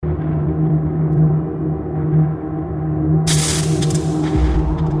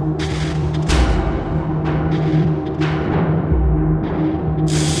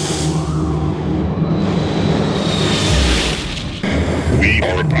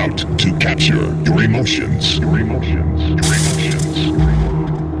about to capture your emotions. Your emotions. Your emotions.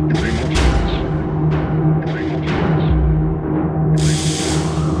 Your emotions. Your emotions.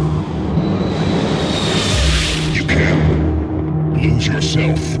 You can lose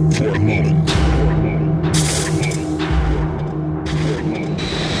yourself for a moment.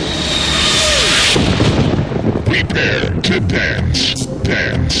 Prepare to dance,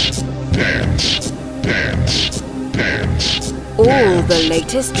 dance, dance, dance, dance. All the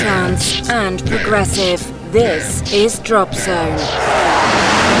latest trance and progressive. This is Drop Zone.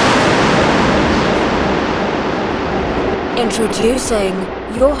 Introducing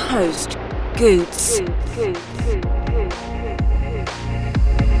your host, Goots.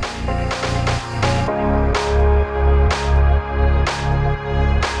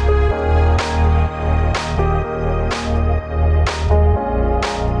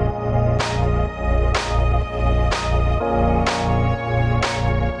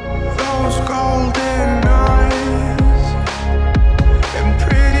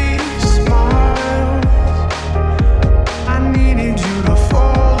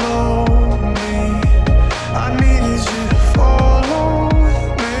 I needed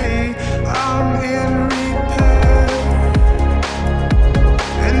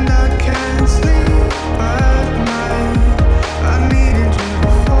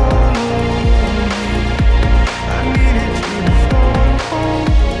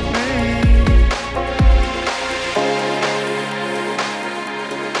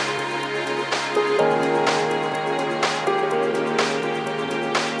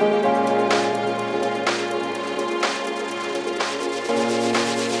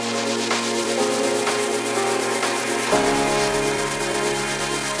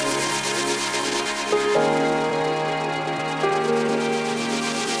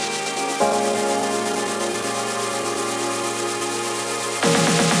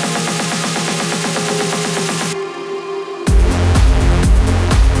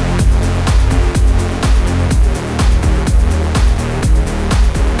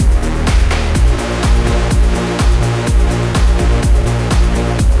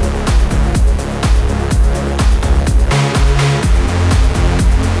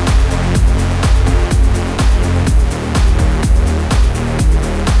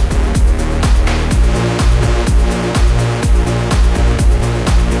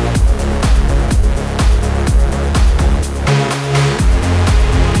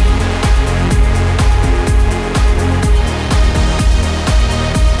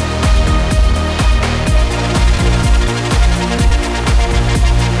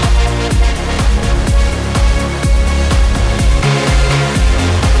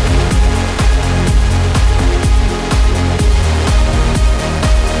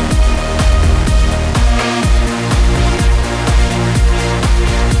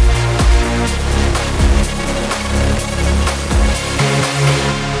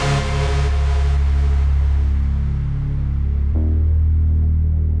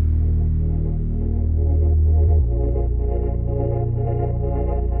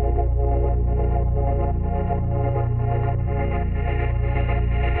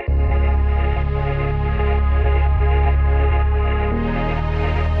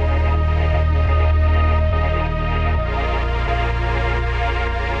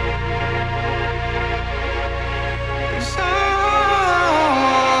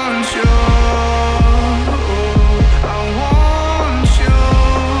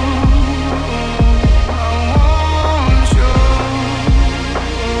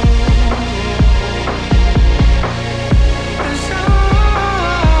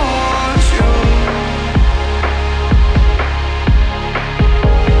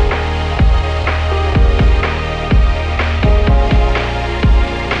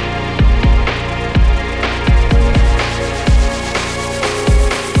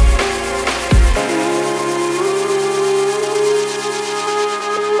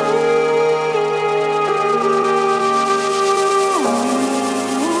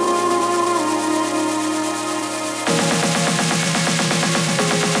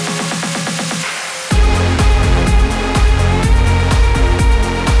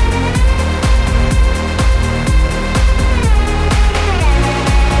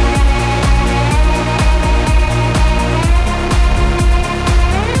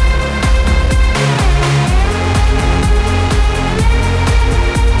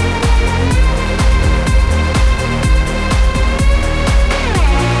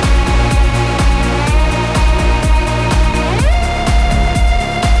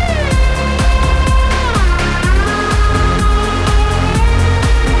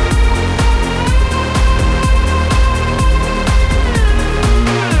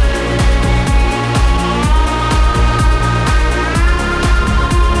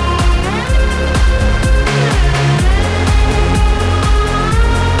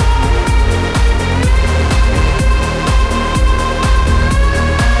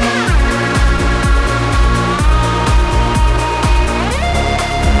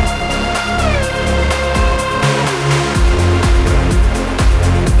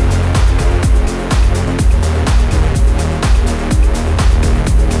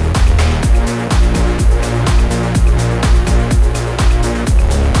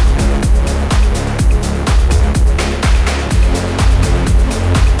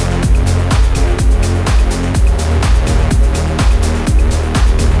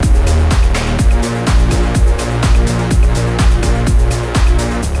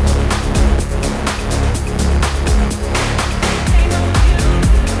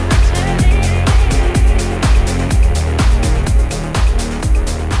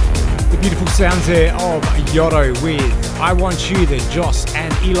sounds there of Yotto with I Want You, the Joss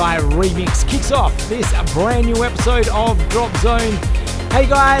and Eli remix kicks off this brand new episode of Drop Zone. Hey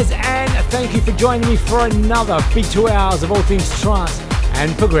guys, and thank you for joining me for another big 2 hours of all things trance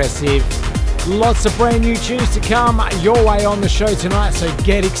and progressive. Lots of brand new tunes to come your way on the show tonight, so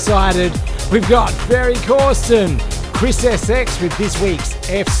get excited. We've got Ferry Corsten, Chris SX with this week's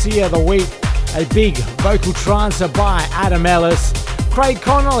FC of the Week, a big vocal trancer by Adam Ellis, Craig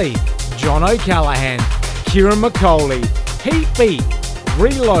Connolly, John O'Callaghan, Kieran McCauley, Heat Beat,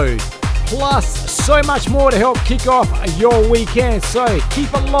 Reload, plus so much more to help kick off your weekend. So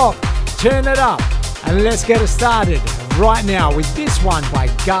keep it locked, turn it up, and let's get it started right now with this one by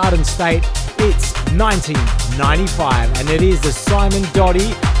Garden State. It's 1995 and it is the Simon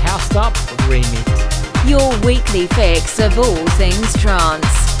Dotty Housed Up remix. Your weekly fix of all things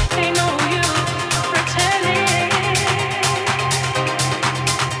trance. Ain't no use pretending.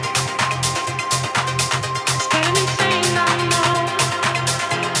 Spending things I know.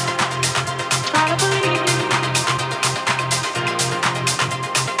 Try to believe.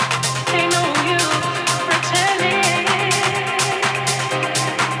 Ain't no use pretending.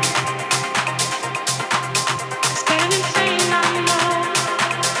 Spending things I know.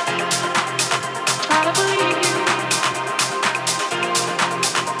 Try to believe.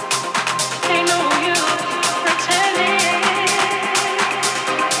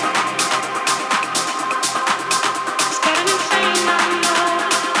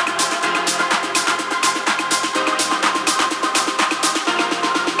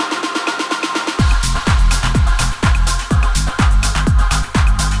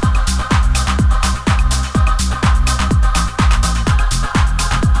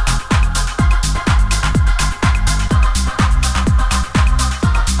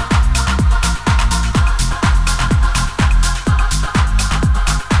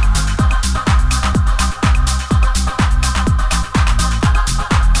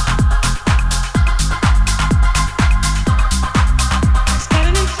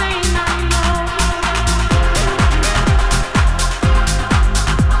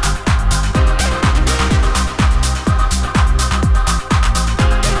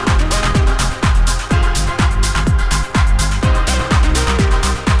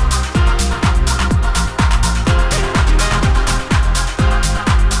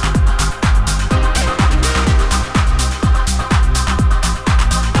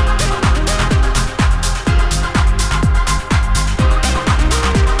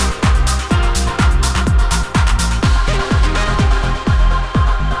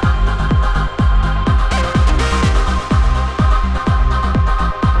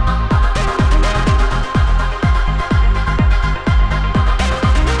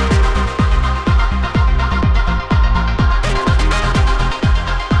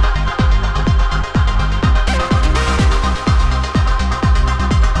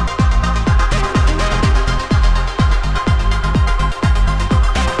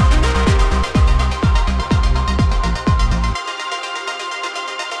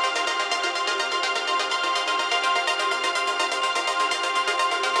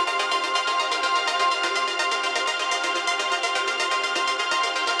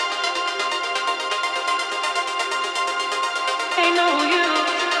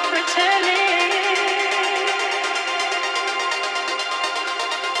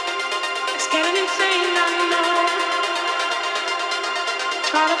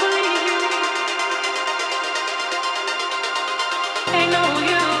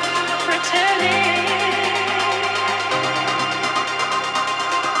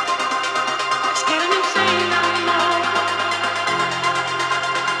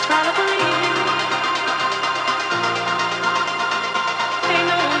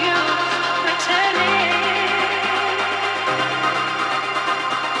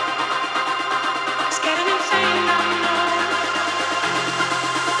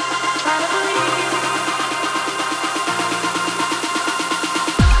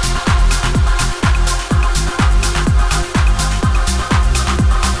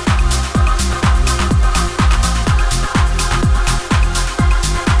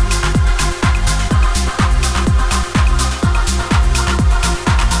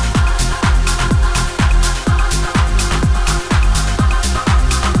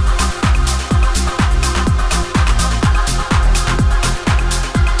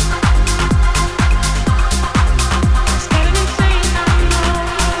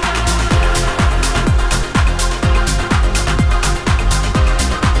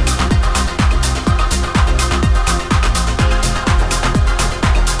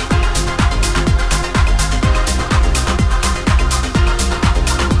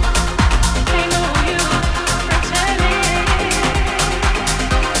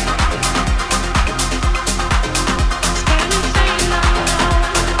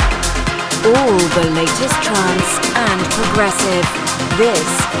 latest trance and progressive.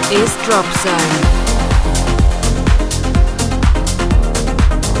 This is Drop Zone.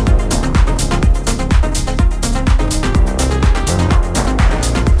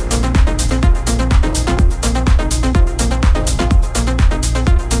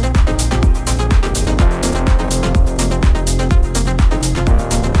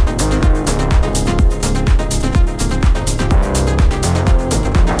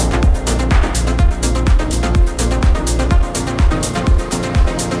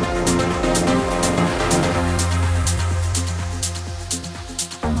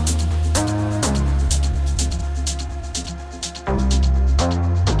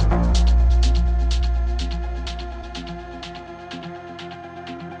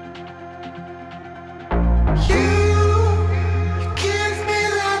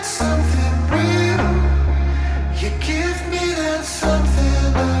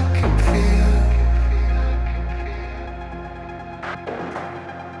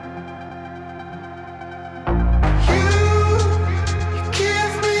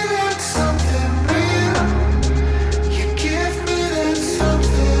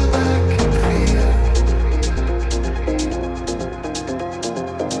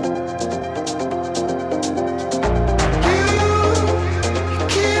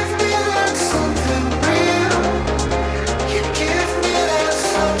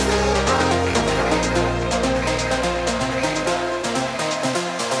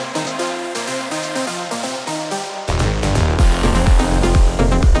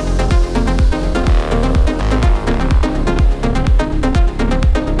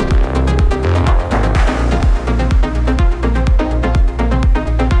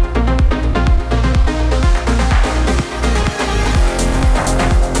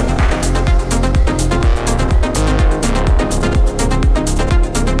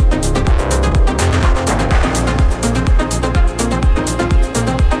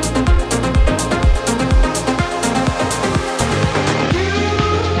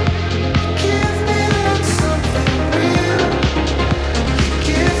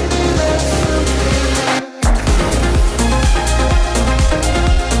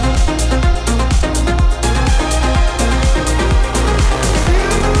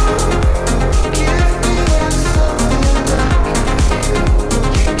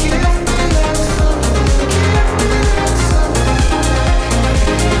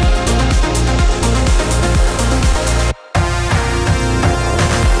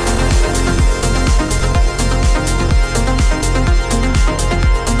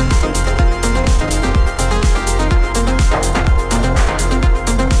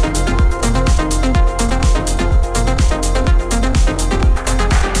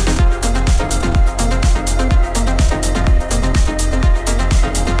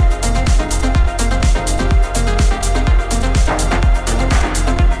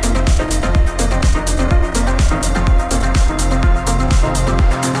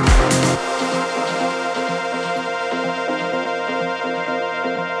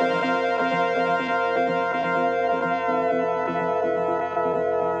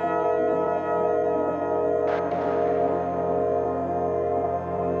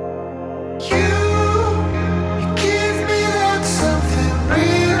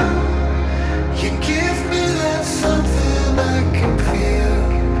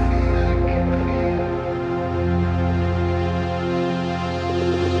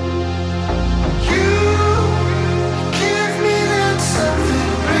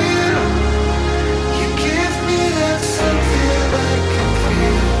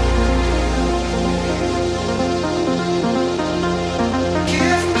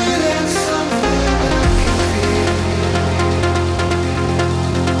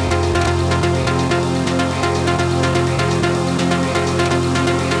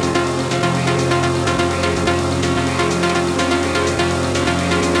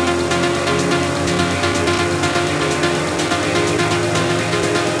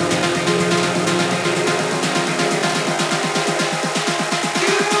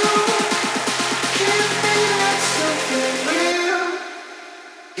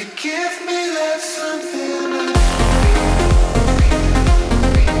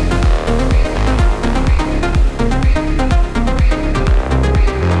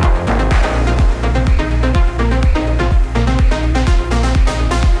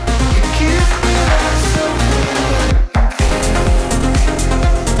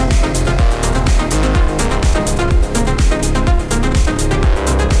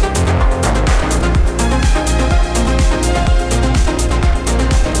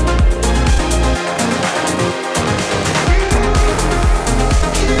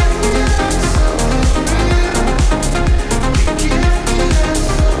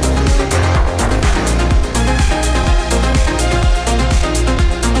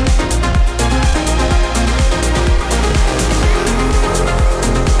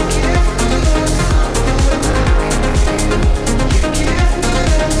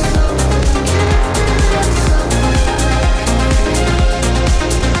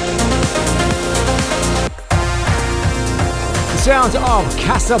 sounds of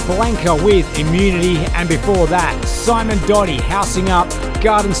Casablanca with Immunity, and before that, Simon Dotty housing up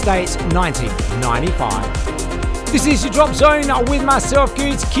Garden State's 1995. This is your Drop Zone with myself,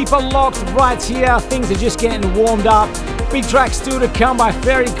 Goots. Keep it locked right here. Things are just getting warmed up. Big track still to come by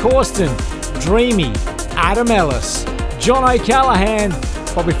Ferry Corsten, Dreamy, Adam Ellis, John O'Callaghan.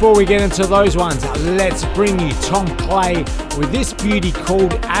 But before we get into those ones, let's bring you Tom Clay with this beauty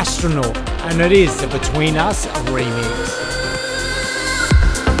called Astronaut, and it is the Between Us remix.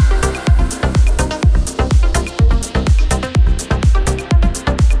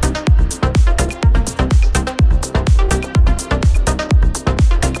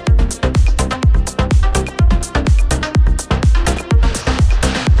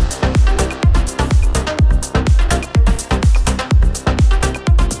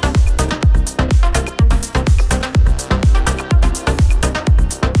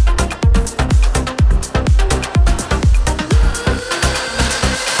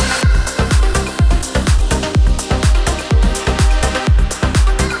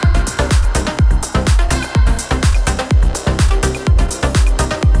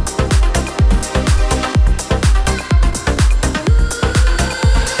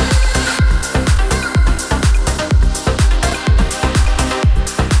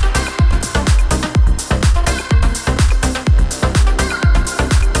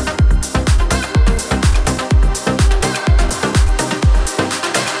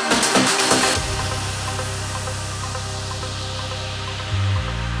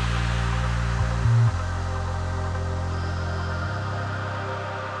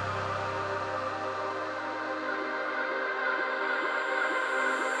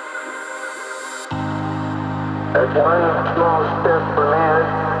 That's one small step for man,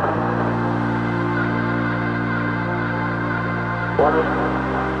 one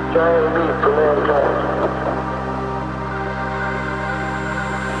giant leap for mankind.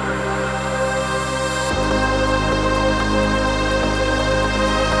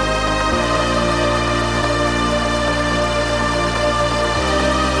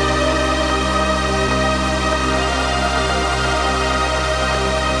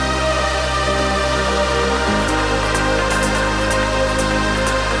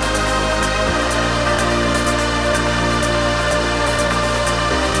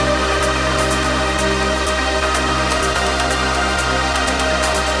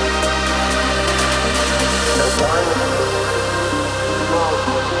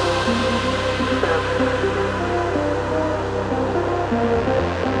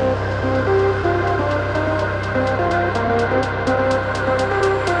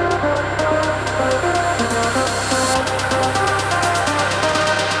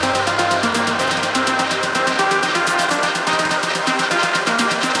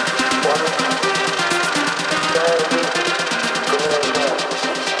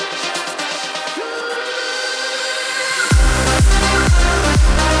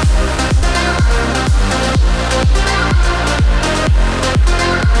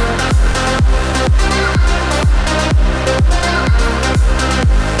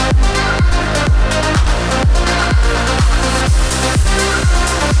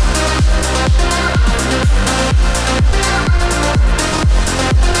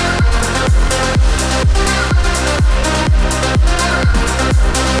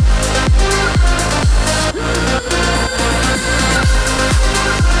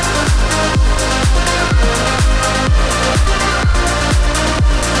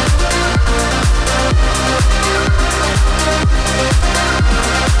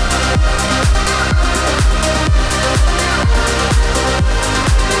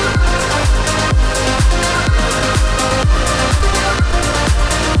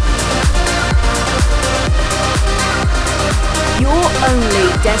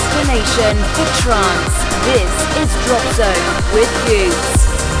 Destination for trance. This is Drop Zone with Goots.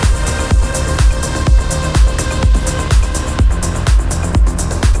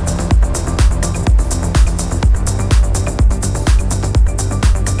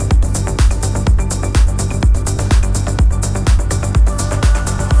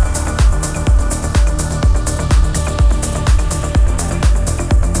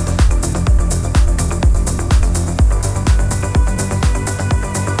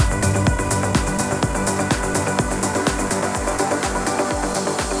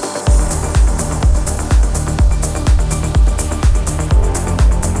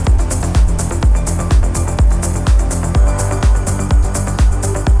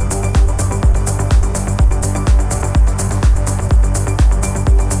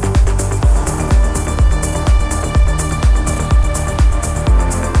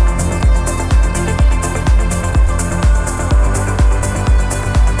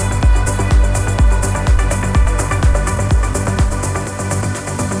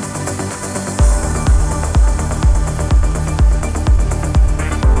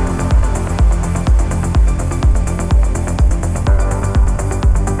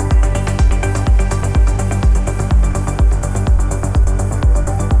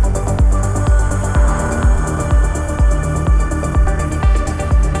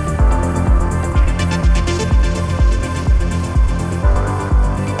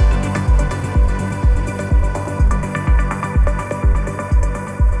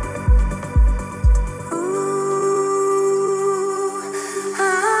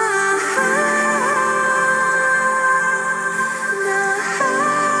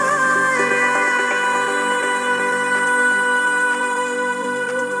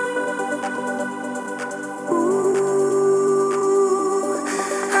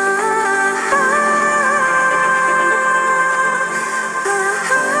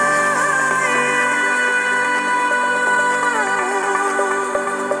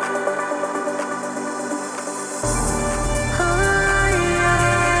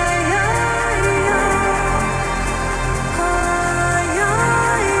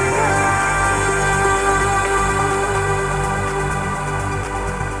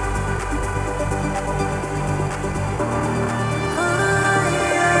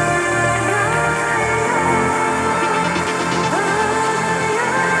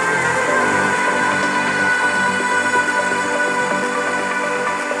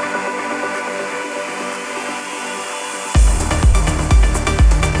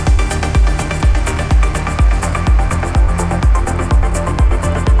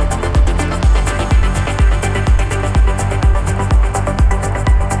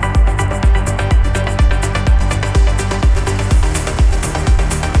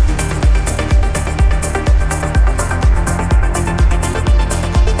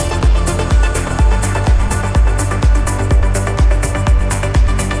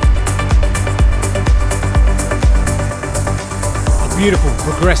 beautiful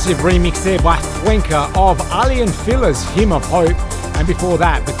progressive remix there by Flenker of Ali and Filla's Hymn of Hope, and before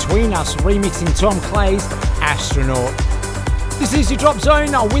that, Between Us remixing Tom Clay's Astronaut. This is your Drop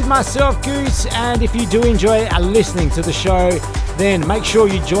Zone with myself, Goose, and if you do enjoy listening to the show, then make sure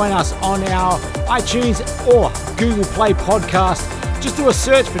you join us on our iTunes or Google Play podcast. Just do a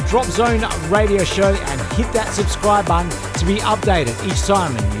search for Drop Zone Radio Show and hit that subscribe button to be updated each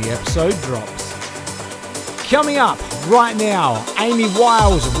time a new episode drops. Coming up right now, Amy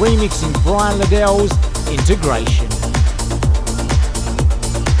Wiles remixing Brian Liddell's Integration.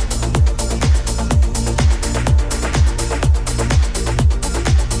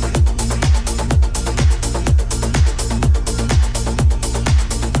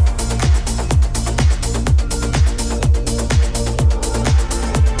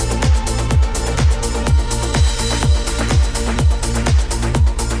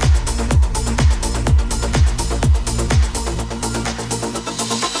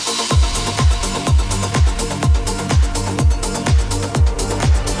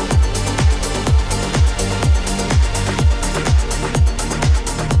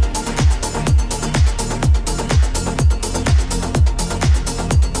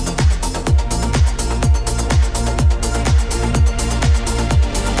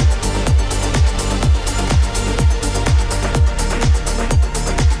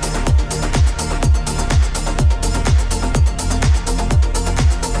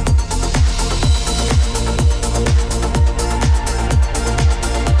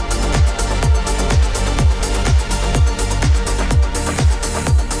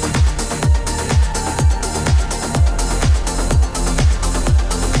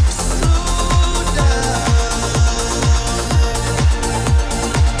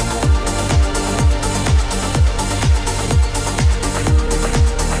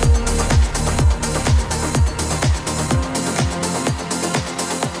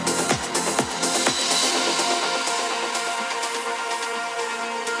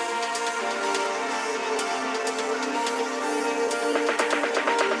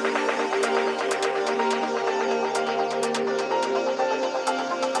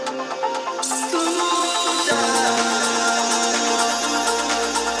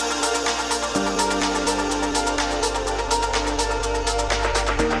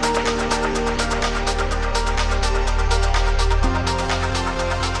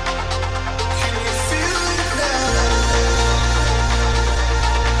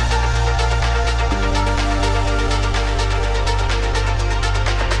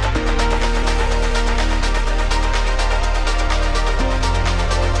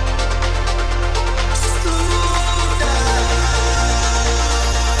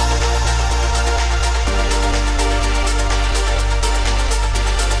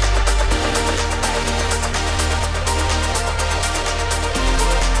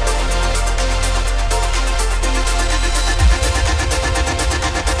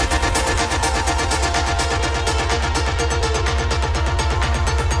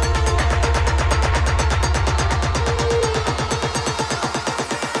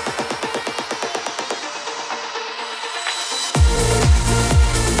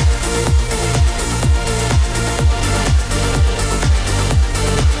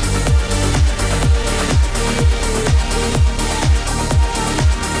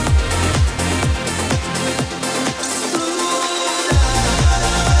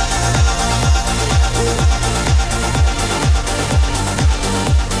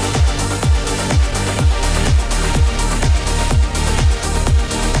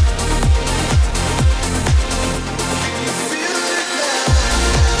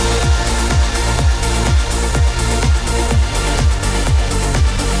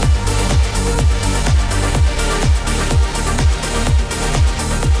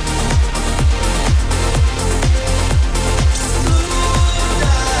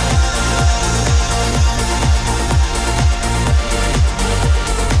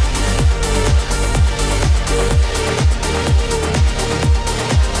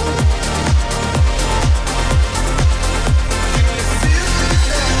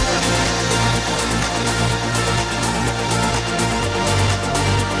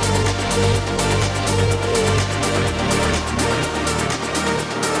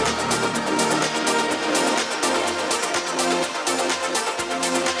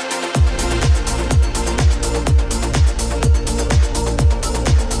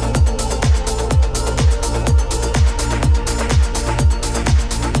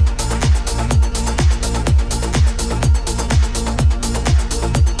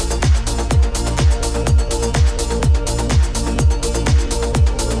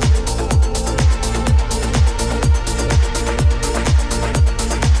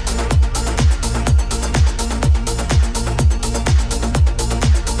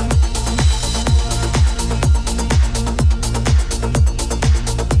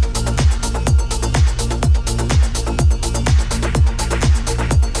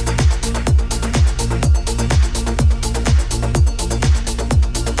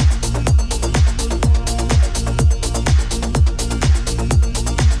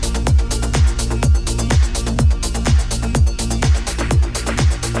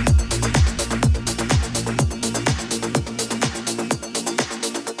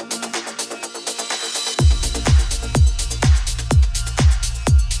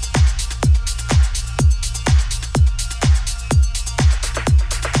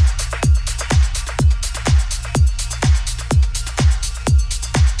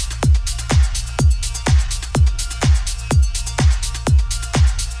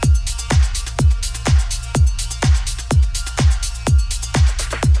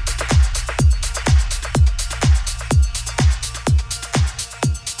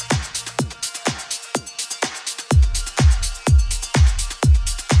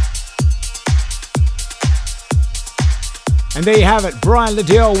 And there you have it, Brian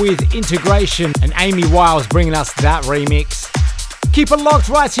Liddell with Integration and Amy Wiles bringing us that remix. Keep it locked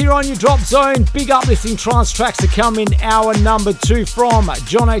right here on your Drop Zone. Big uplifting trance tracks to come in hour number 2 from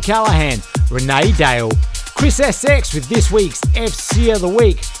John O'Callaghan, Renee Dale, Chris SX with this week's FC of the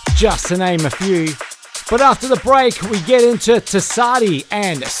Week, just to name a few. But after the break, we get into Tassadi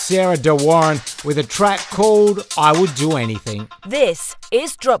and Sarah De Warren with a track called I Would Do Anything. This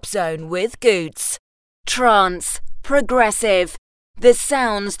is Drop Zone with Goots. Trance, progressive, the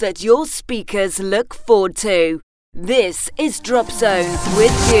sounds that your speakers look forward to. This is Drop Zone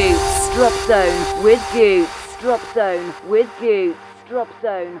with Goots. Drop Zone with Goots. Drop Zone with Goots. Drop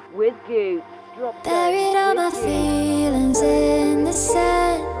Zone with Goots. Buried all my feelings in the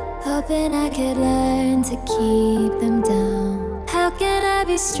sand, hoping I could learn to keep them down. How can I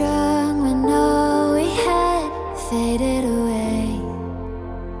be strong when all we had faded away?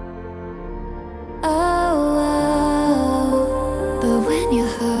 Oh, but when your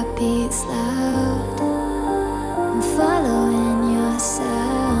heart beats loud, I'm following your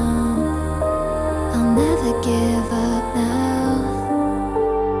sound. I'll never give up now.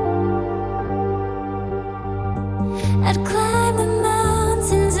 I'd climb the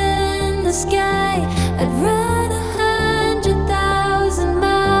mountains in the sky. I'd run 100,000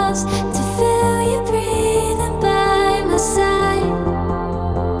 miles to feel you breathing by my side.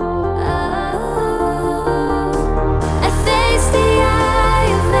 Oh, I'd face the eye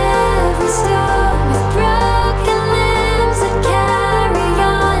of every storm with broken limbs and carry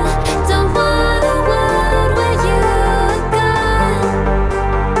on. Don't want a world where you're gone.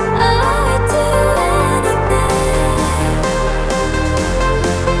 I would do anything.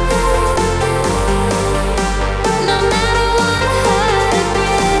 No matter what hurt it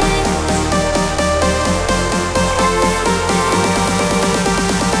brings,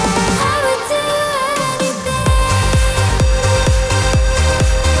 I would do anything.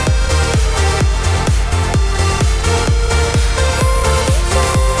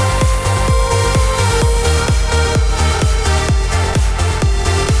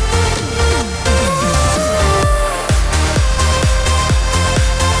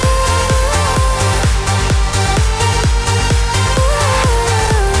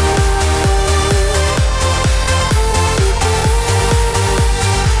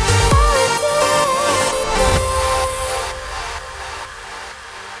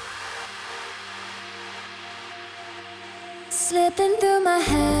 Slipping through my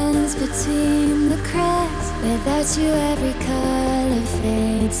hands between the cracks. Without you every color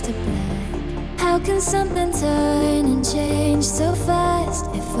fades to black. How can something turn and change so fast?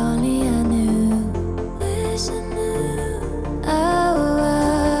 If only I knew. Wish I knew. Oh,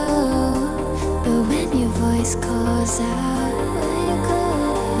 but when your voice calls out,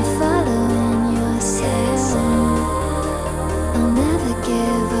 I'm following your sound. I'll never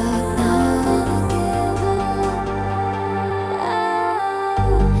give up now.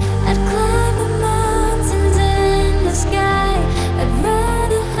 I'd climb the mountains in the sky. I'd run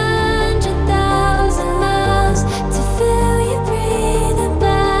 100,000 miles to feel you breathing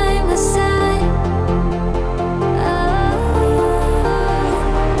by my side. Oh,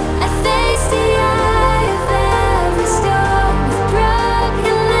 I'd face the eye of every storm with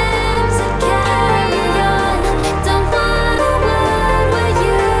broken limbs and carry on. Don't want a world where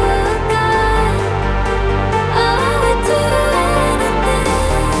you're gone. I would do anything.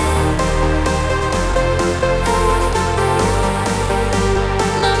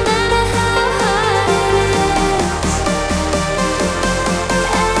 No matter how hard it is,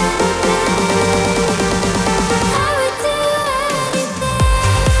 I would do anything.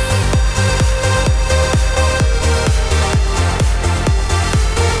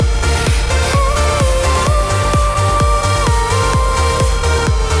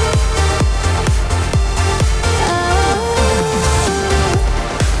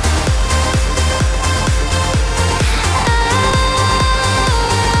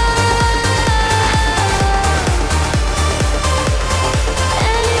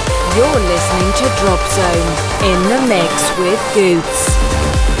 You're listening to Drop Zone in the mix with Goots.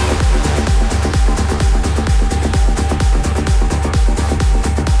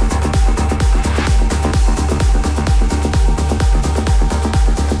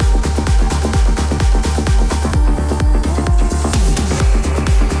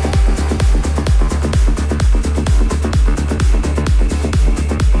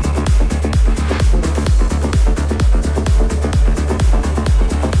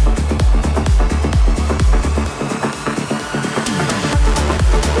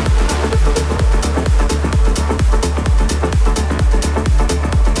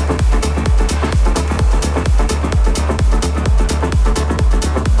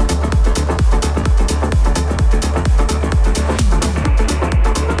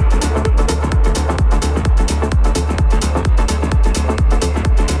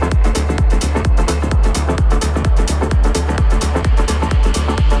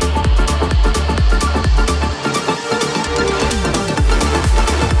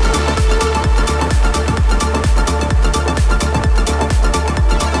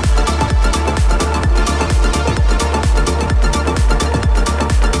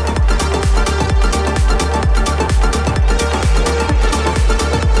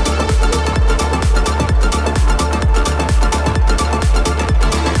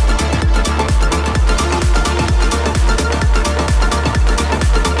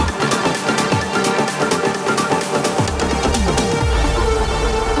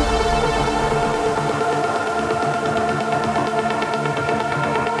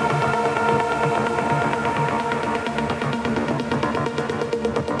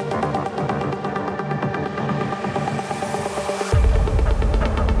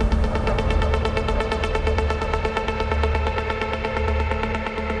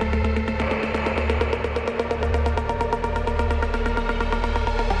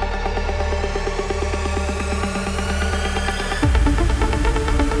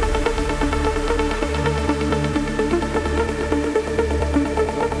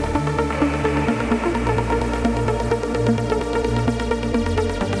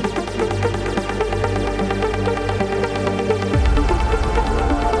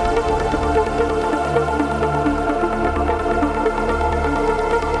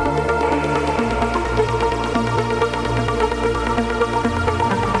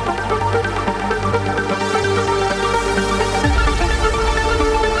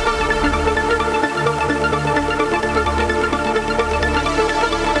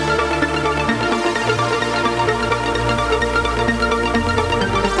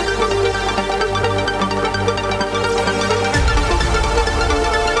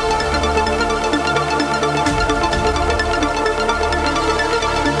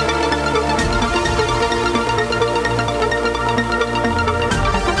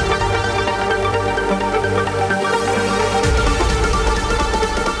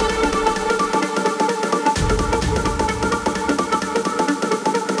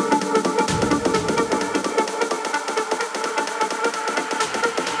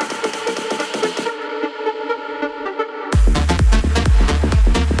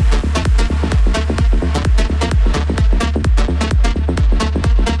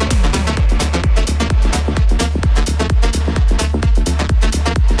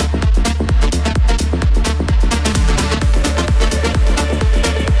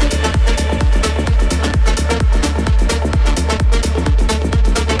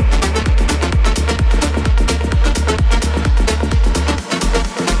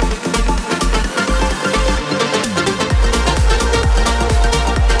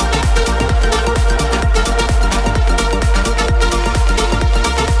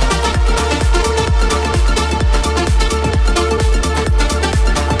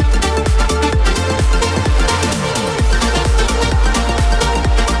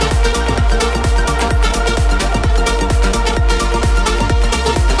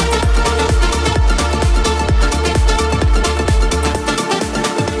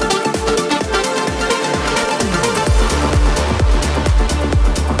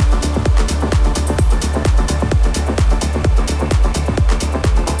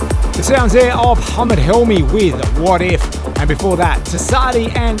 Sounds there of Hamid Helmi with What If, and before that,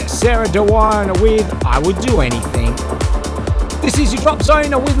 Tasadi and Sarah Dewan with I Would Do Anything. This is your Drop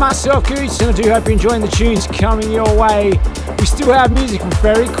Zone with myself, Gooch, and I do hope you're enjoying the tunes coming your way. We still have music from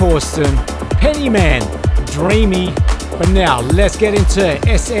Ferry Corsten, Pennyman, Dreamy, but now let's get into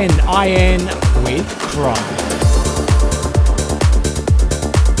SNIN with Cry.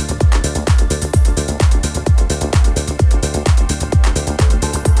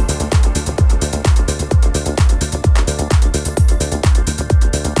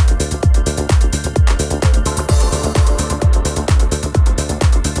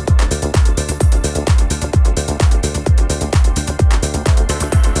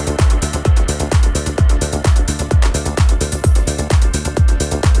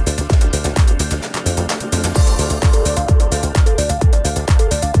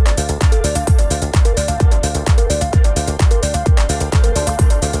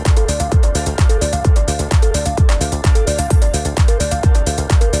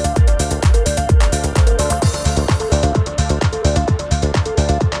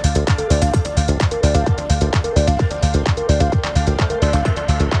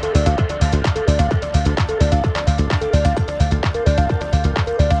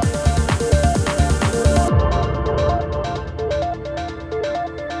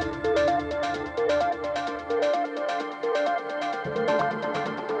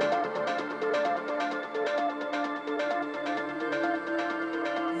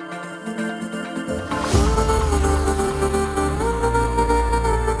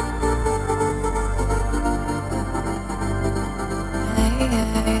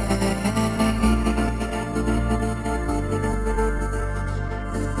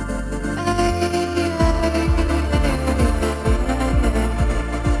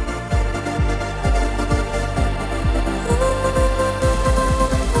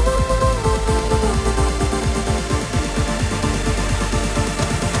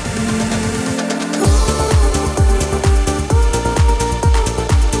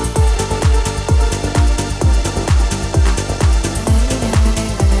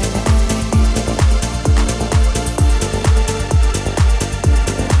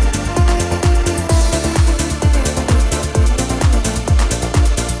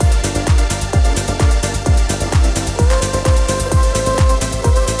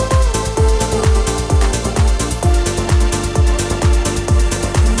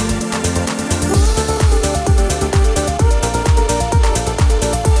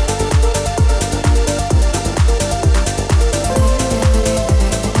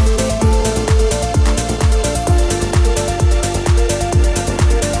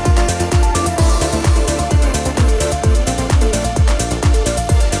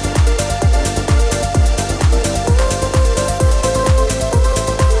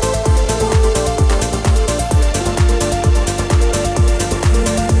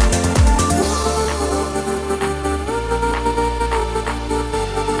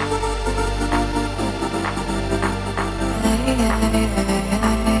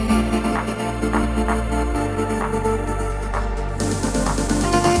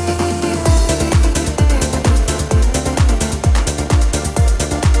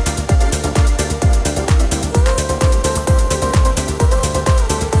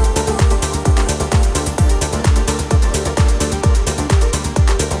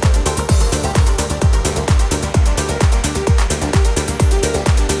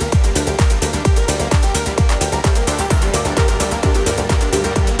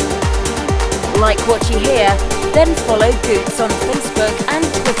 Like what you hear? Then follow Goots on Facebook and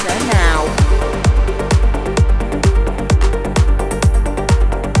Twitter now.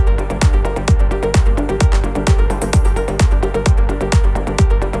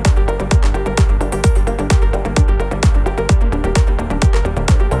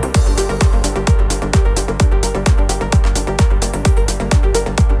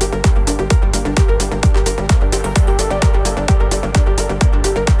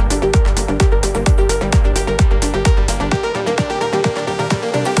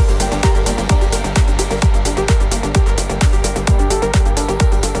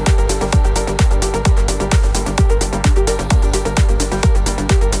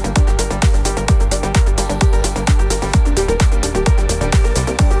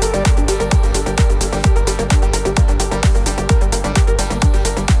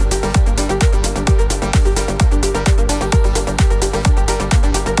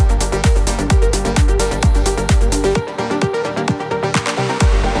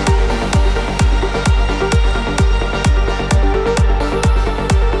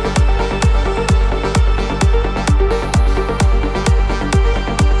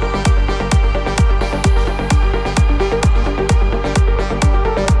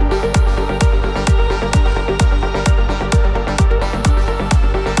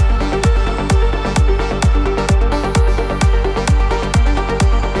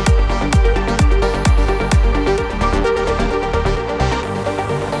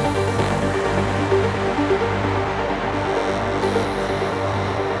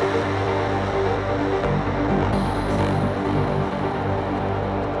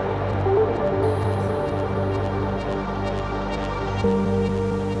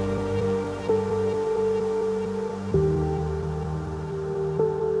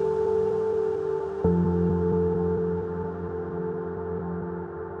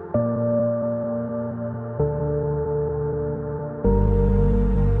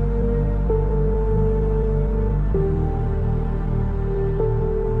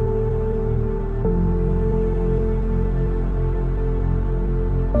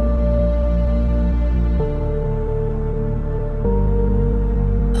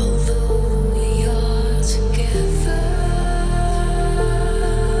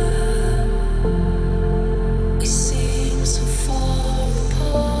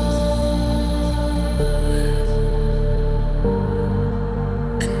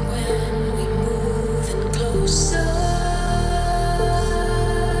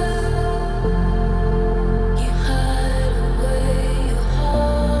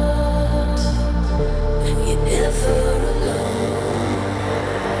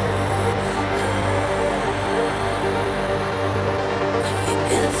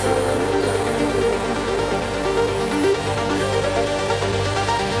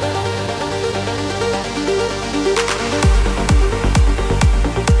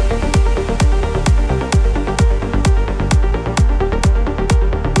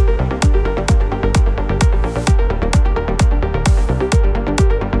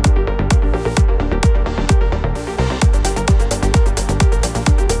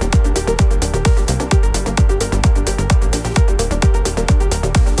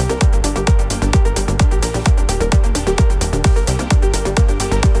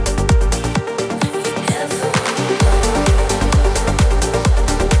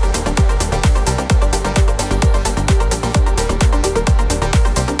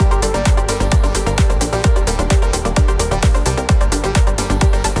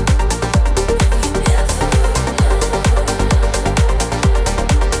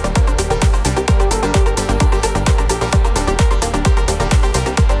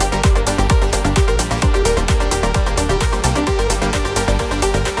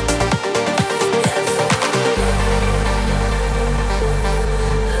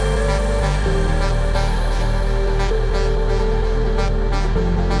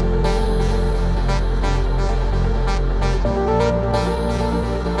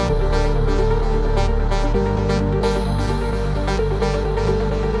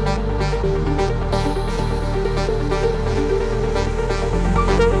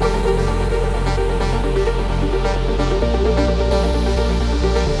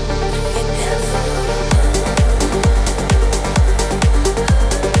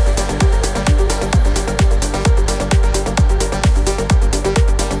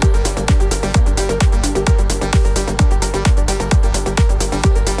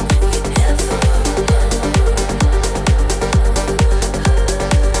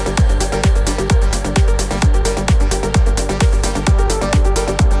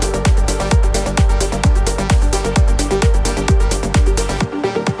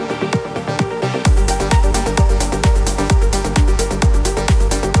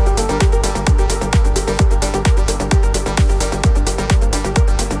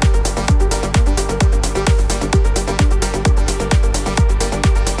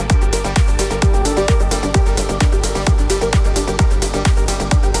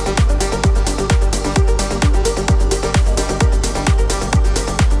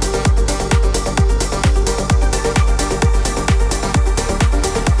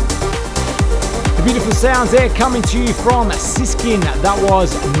 The beautiful sounds there coming to you from Siskin, that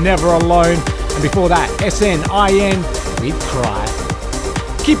was Never Alone. And before that, SNIN with Cry.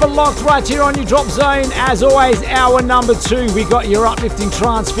 Keep it locked right here on your Drop Zone. As always, hour number 2, we got your uplifting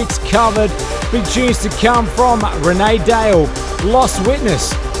trance fix covered. Big tunes to come from Renee Dale, Lost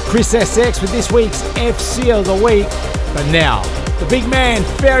Witness, Chris SX with this week's FC of the Week. But now, the big man,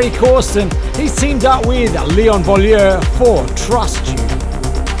 Ferry Corsten, he's teamed up with Leon Voleur for Trust You.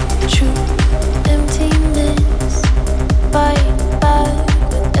 True emptiness, fight back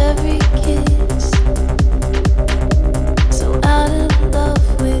with every kiss. So out of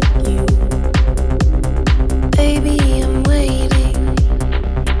love with you, baby, I'm waiting.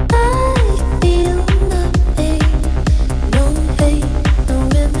 I feel nothing, no pain, no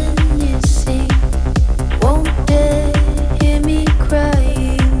reminiscing. Won't dare hear me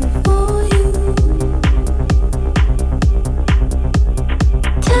crying for you.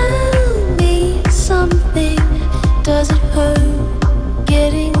 Tell me something, does it hurt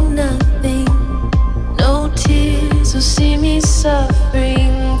getting nothing? No tears will see me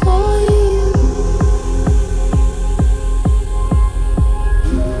suffering for you.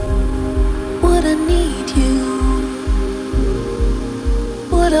 Would I need you?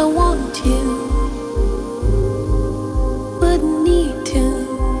 Would I want you? Wouldn't need to.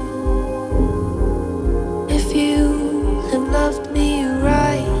 If you had loved me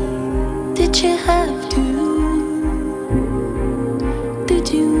right, did you have to? Did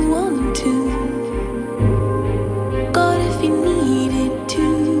you want to? God, if you needed to.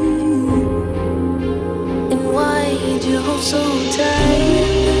 And why'd you hold so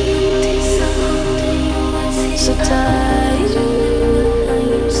tight? So tight.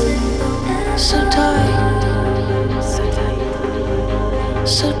 So tight.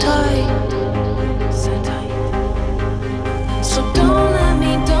 So tight. So don't let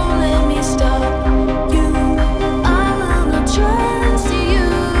me stop you. I will not trust you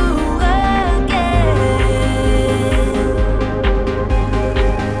again.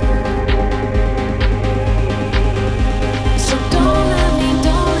 So don't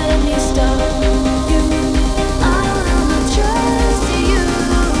let me stop you. I will not trust you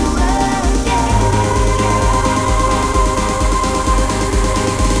again. So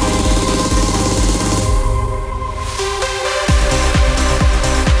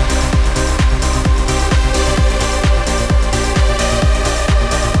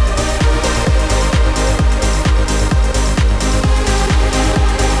let me stop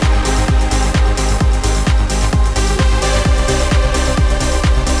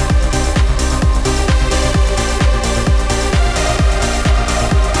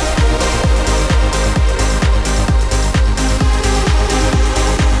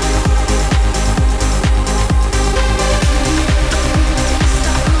you. I will not trust you again.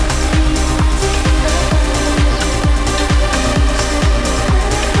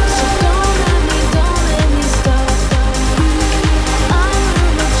 So don't let me stop you. I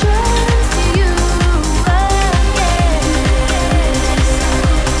will not trust you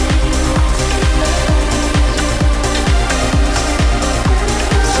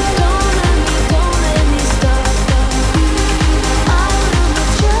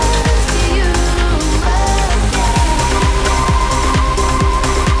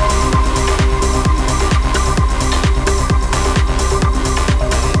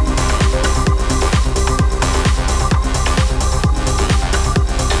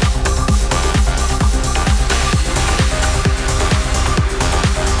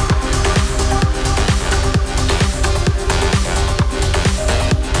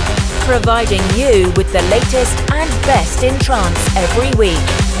Providing you with the latest and best in trance every week.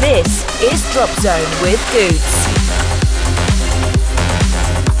 This is Drop Zone with Goots.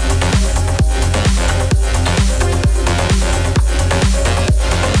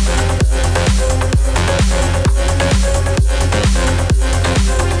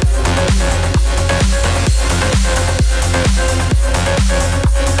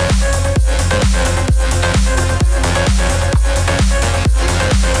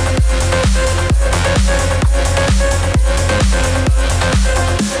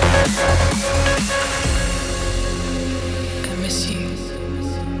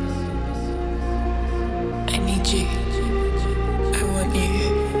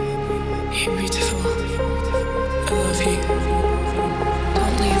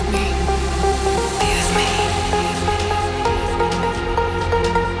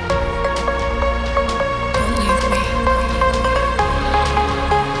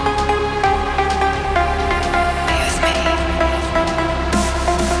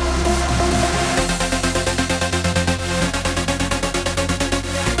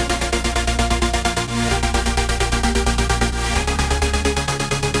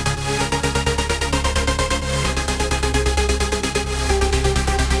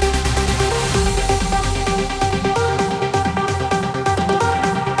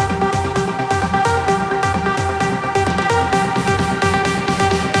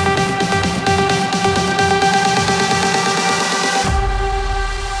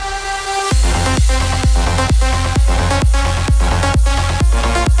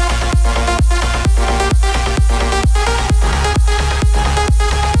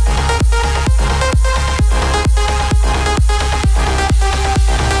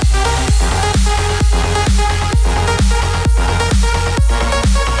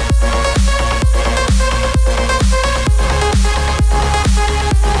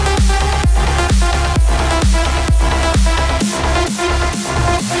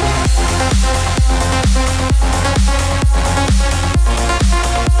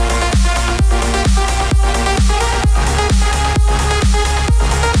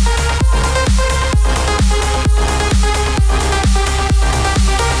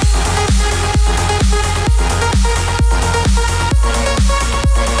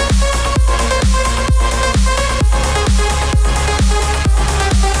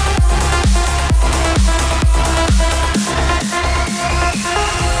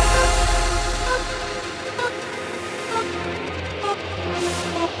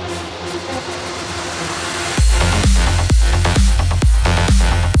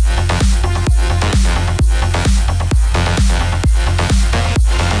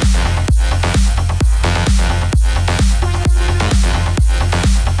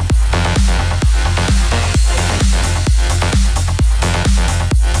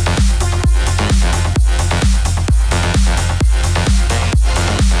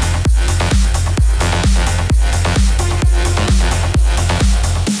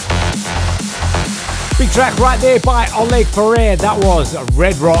 Big track right there by Oleg Ferrer, that was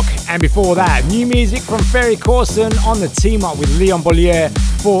Red Rock. And before that, new music from Ferry Corson on the team up with Leon Bollier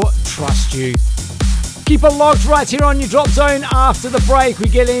for Trust You. Keep it locked right here on your Drop Zone. After the break, we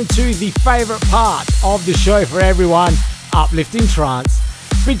get into the favourite part of the show for everyone, uplifting trance.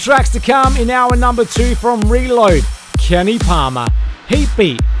 Big tracks to come in hour number 2 from Reload, Kenny Palmer, Heat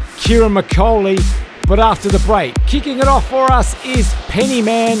Beat, Kieran McCauley. But after the break, kicking it off for us is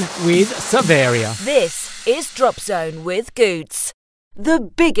Pennyman with Severia. This is Drop Zone with Goots.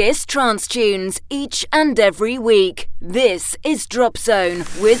 The biggest trance tunes each and every week. This is Drop Zone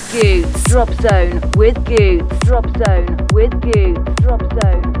with Goots. Drop Zone with Goots. Drop Zone with Goots. Drop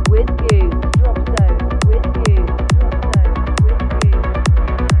Zone with Goots. Drop Zone with Goots.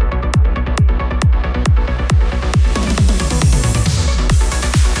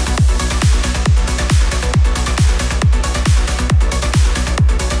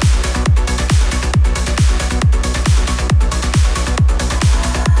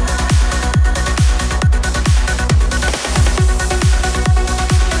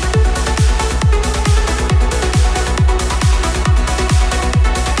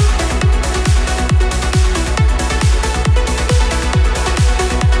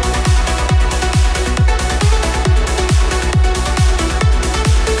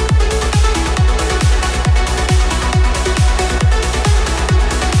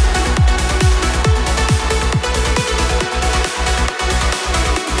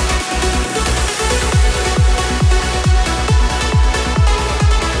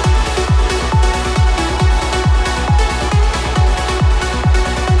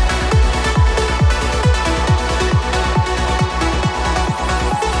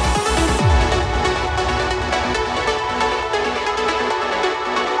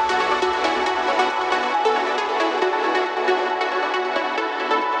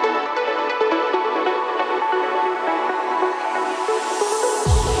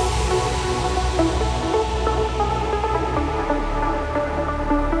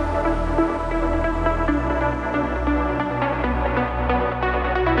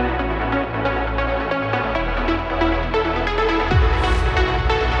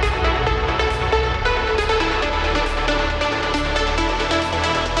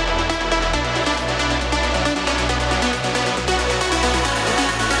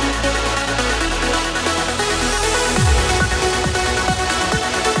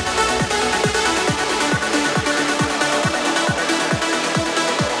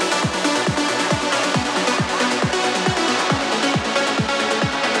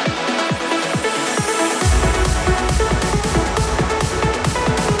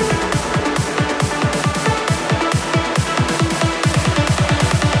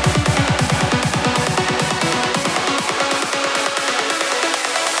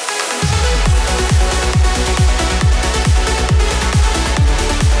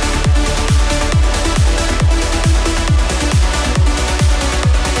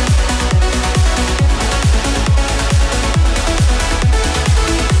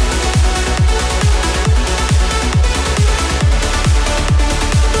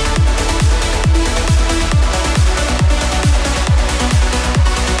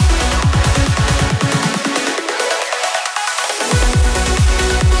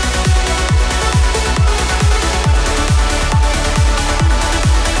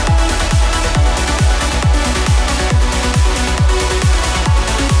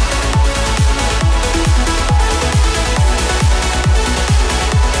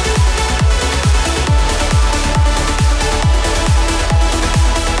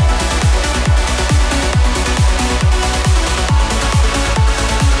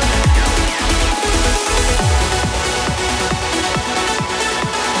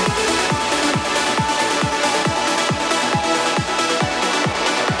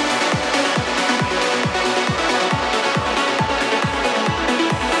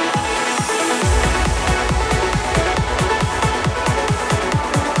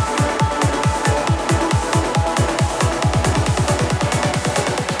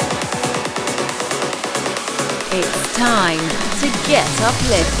 time to get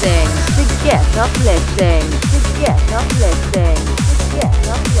uplifting, to get uplifting, to get uplifting, to get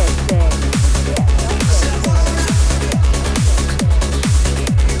uplifting.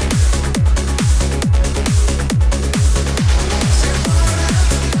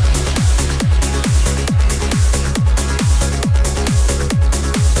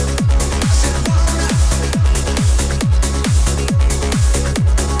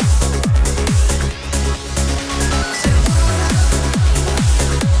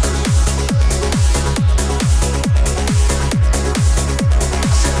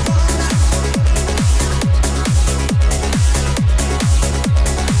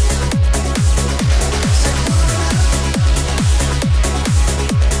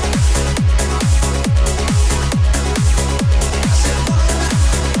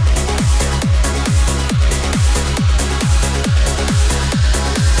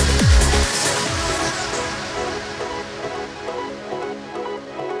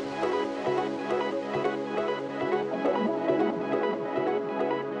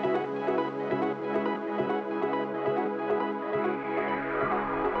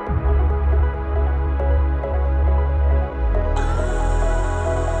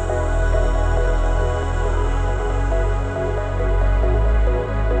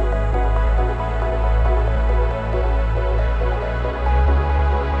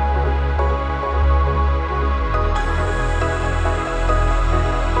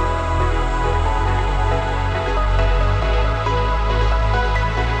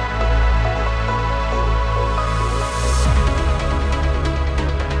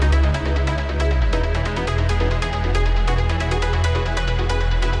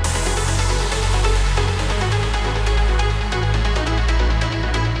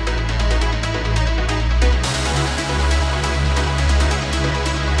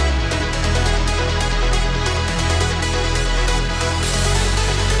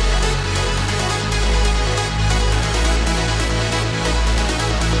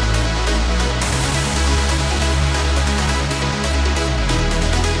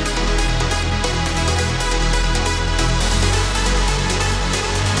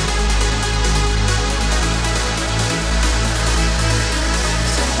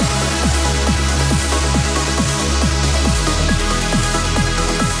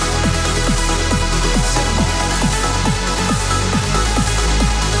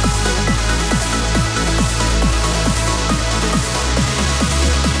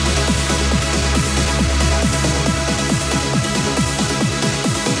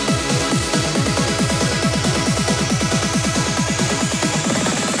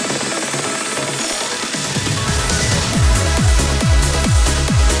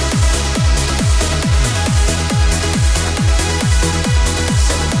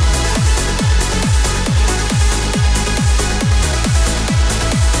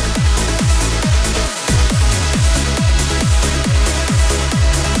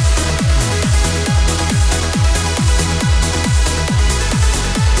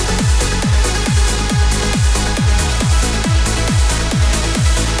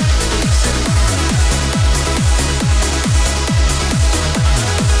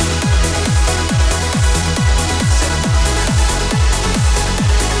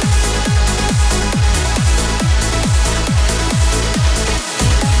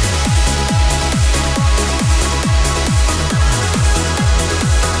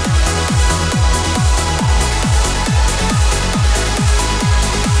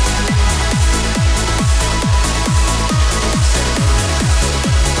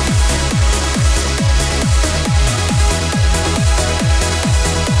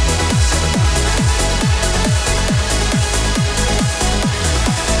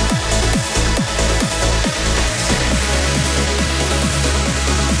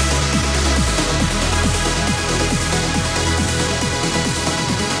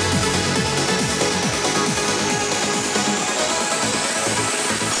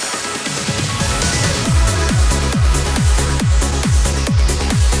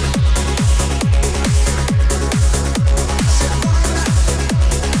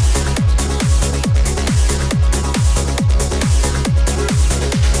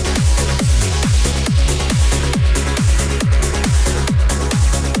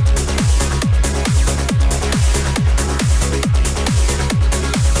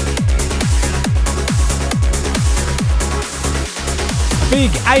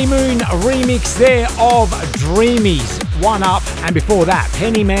 big A-Moon remix there of Dreamies, One Up, and before that,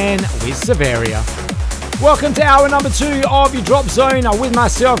 Pennyman with Severia. Welcome to hour number 2 of your Drop Zone with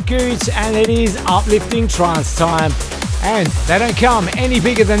myself, Goots, and it is uplifting trance time. And they don't come any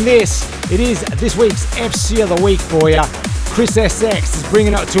bigger than this. It is this week's FC of the Week for you. Chris SX is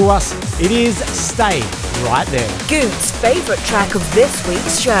bringing it to us. It is Stay Right There. Goot's favourite track of this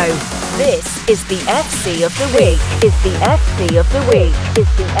week's show. This is the FC of the Week. Is the FC of the Week. Is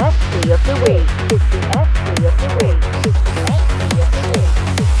the FC of the Week. Is the FC of the Week. Is the FC of the Week.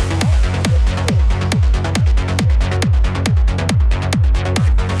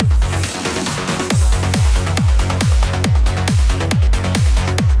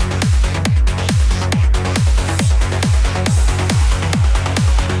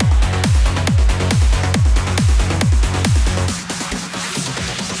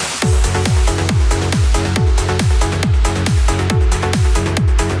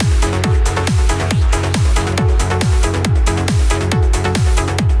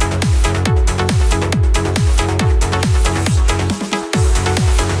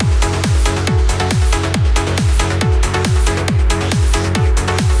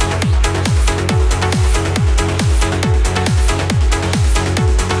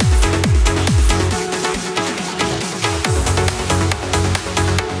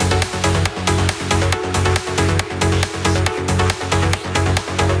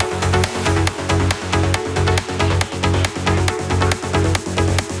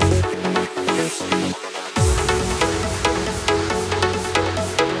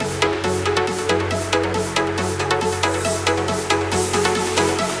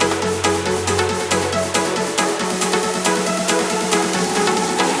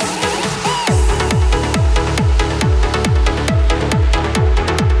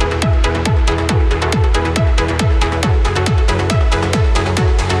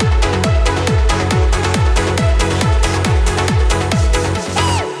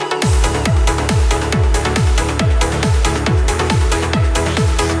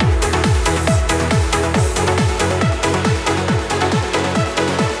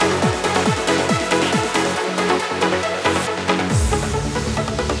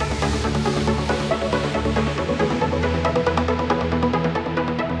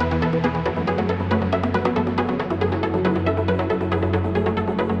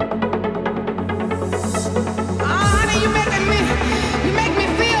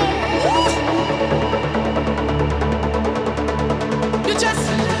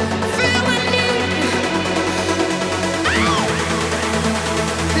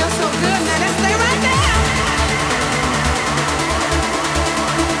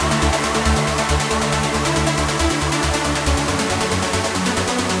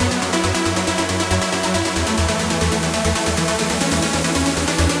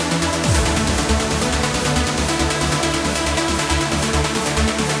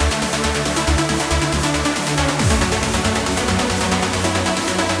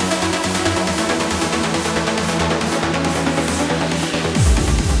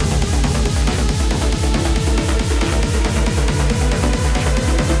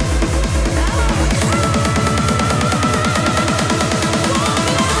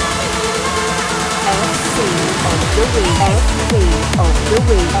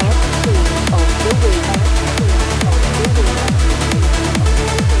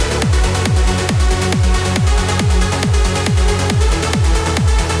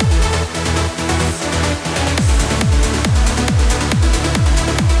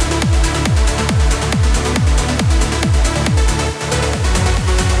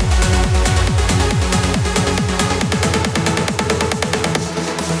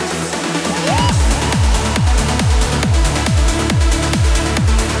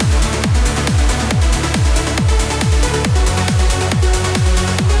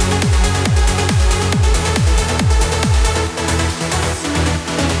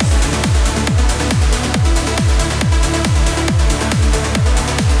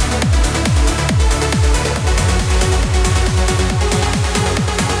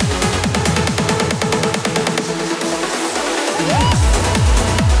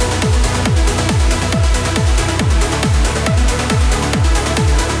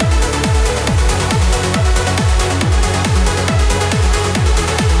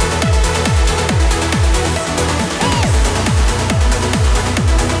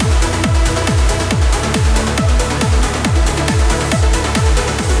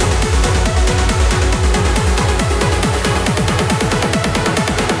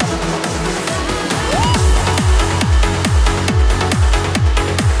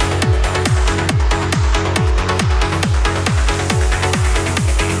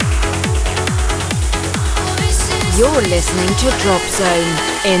 You're listening to Drop Zone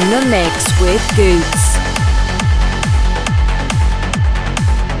in the mix with Goots.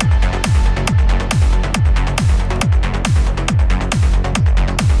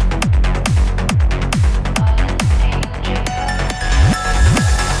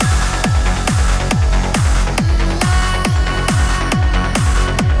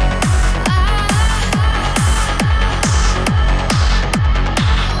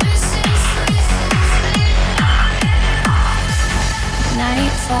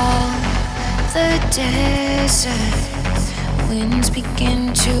 Desert winds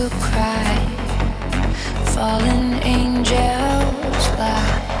begin to cry, fallen angels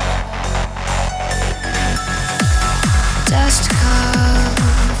lie, dust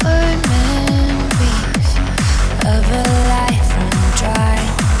covered memories of a life run dry,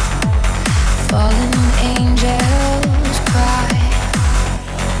 fallen angels cry.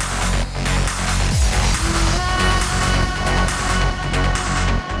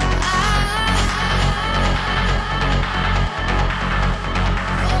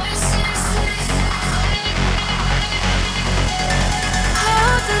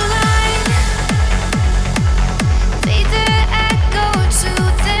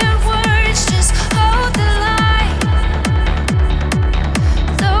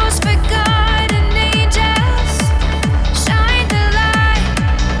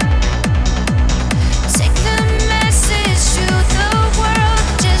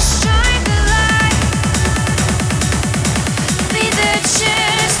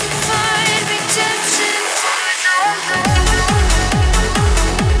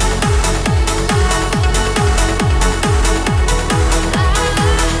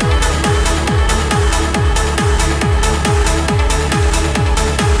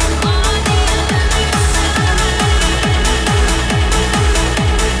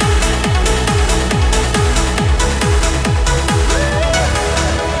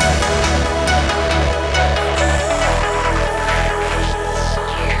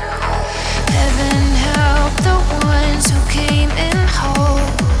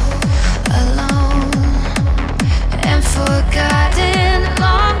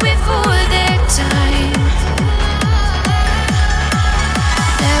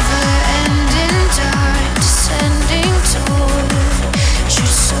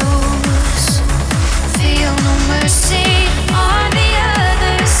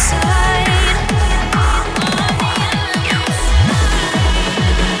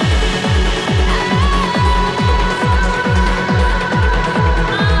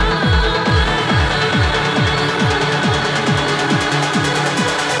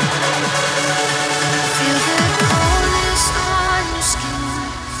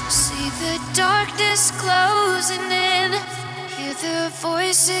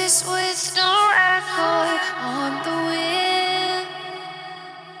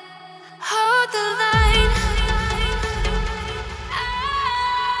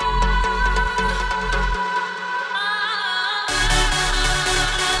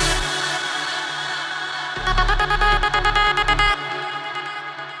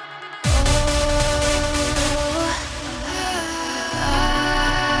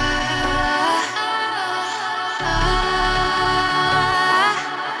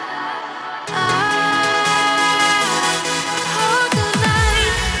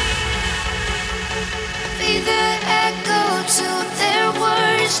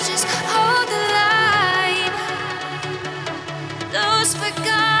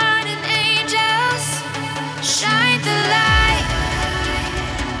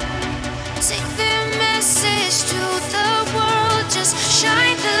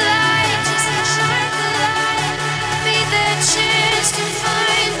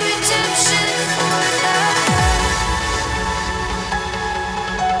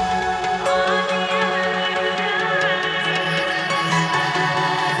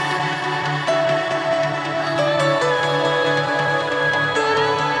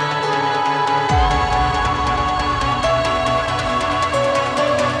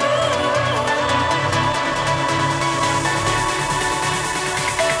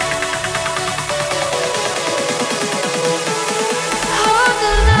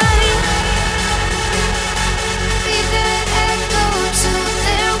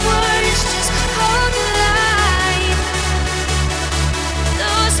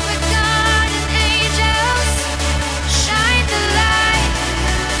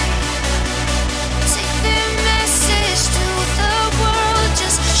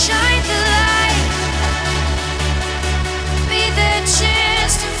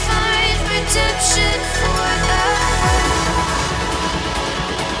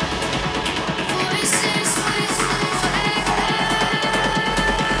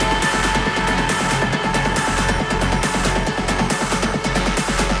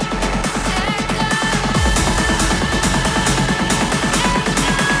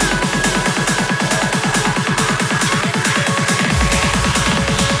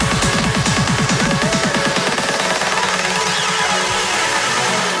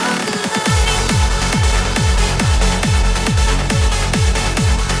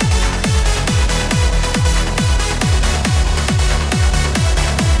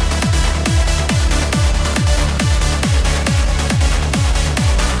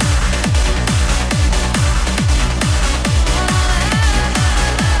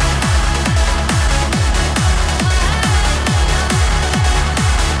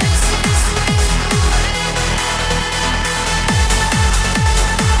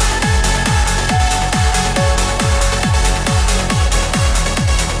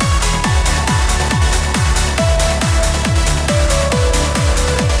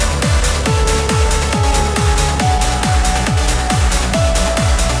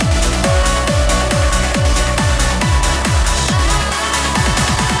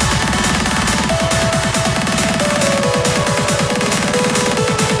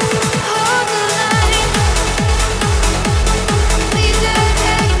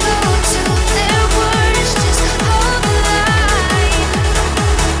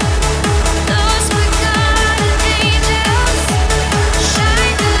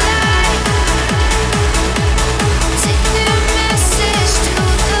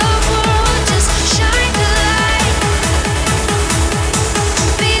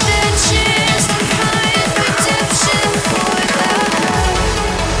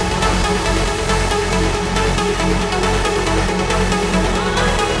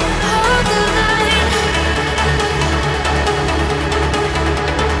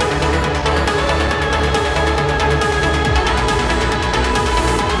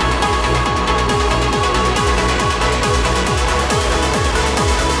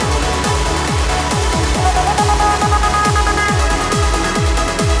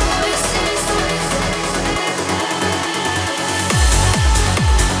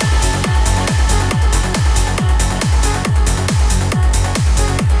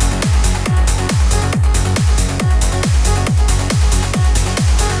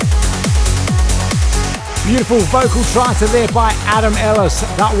 Beautiful vocal trancer there by Adam Ellis.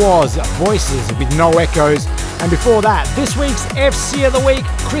 That was Voices with No Echoes. And before that, this week's FC of the Week,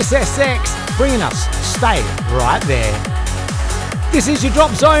 Chris SX, bringing us Stay Right There. This is your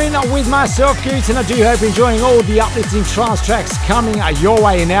Drop Zone with myself, Goots, and I do hope you're enjoying all the uplifting trance tracks coming your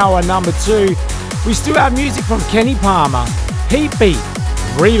way in hour number 2. We still have music from Kenny Palmer, Heat Beat,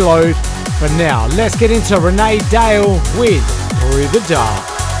 Reload. But now, let's get into Renee Dale with Through the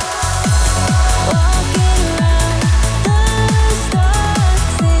Dark.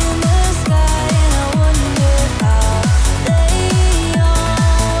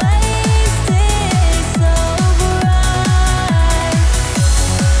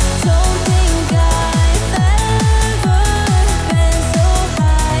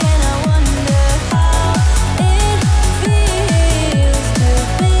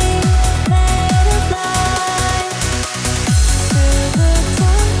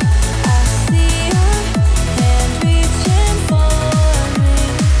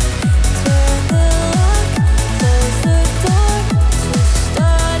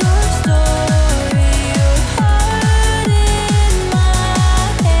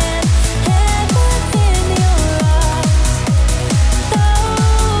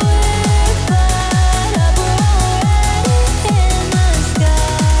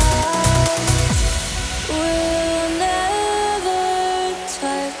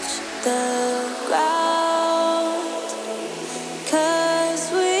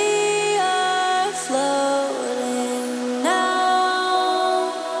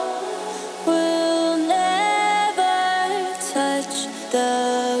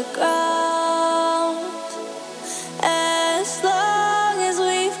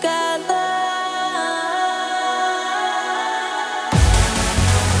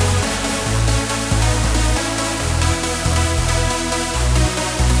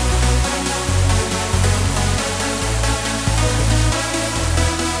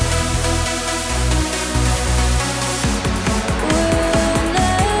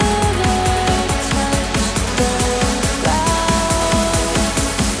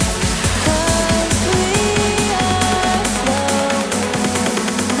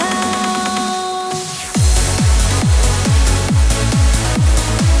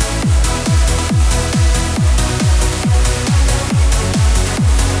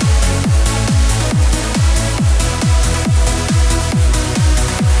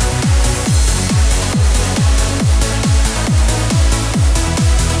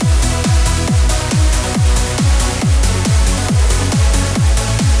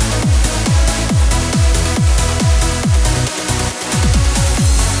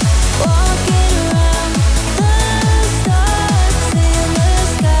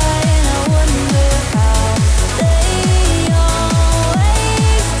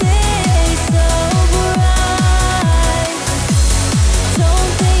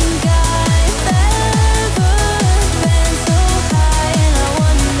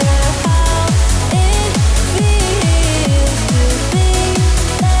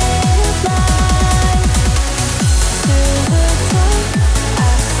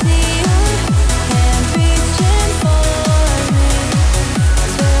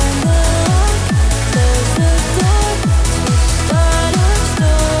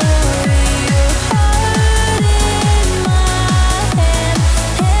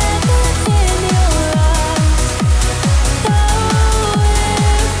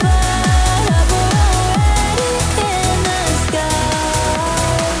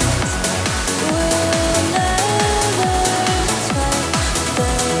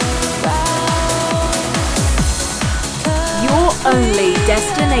 only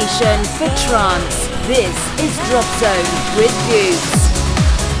destination for trance. This is Drop Zone with Goots.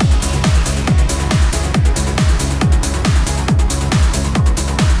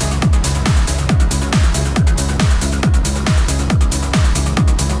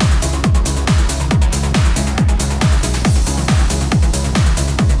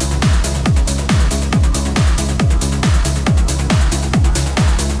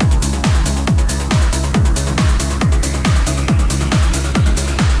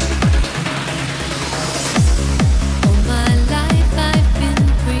 All my life I've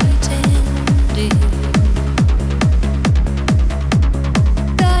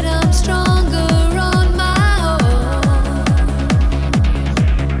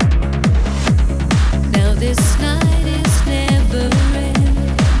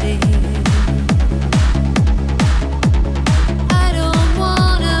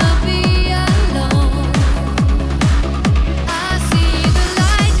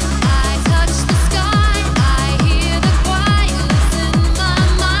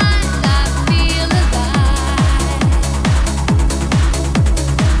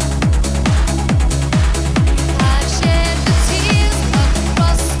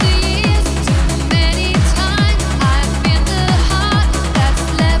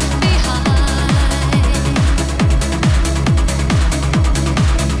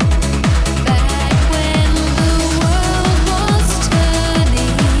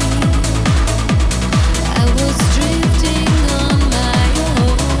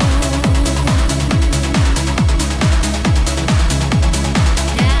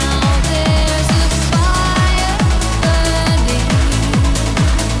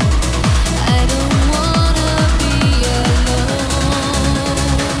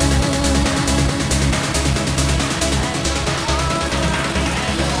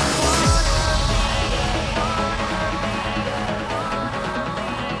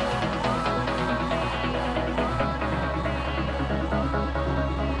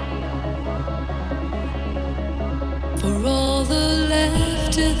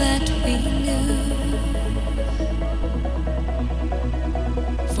future that we knew.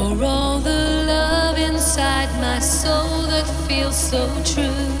 For all the love inside my soul that feels so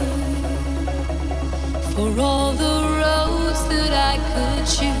true. For all the roads that I could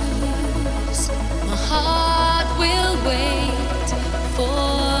choose, my heart will wait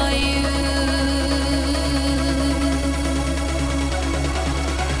for you.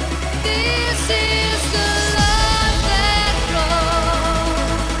 This is the love that grows.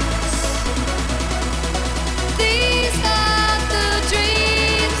 These are the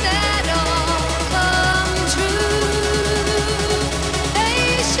dreams that all come true.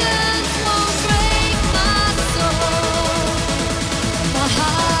 Patience won't break my soul. My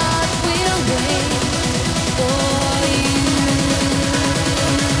heart will wait for you.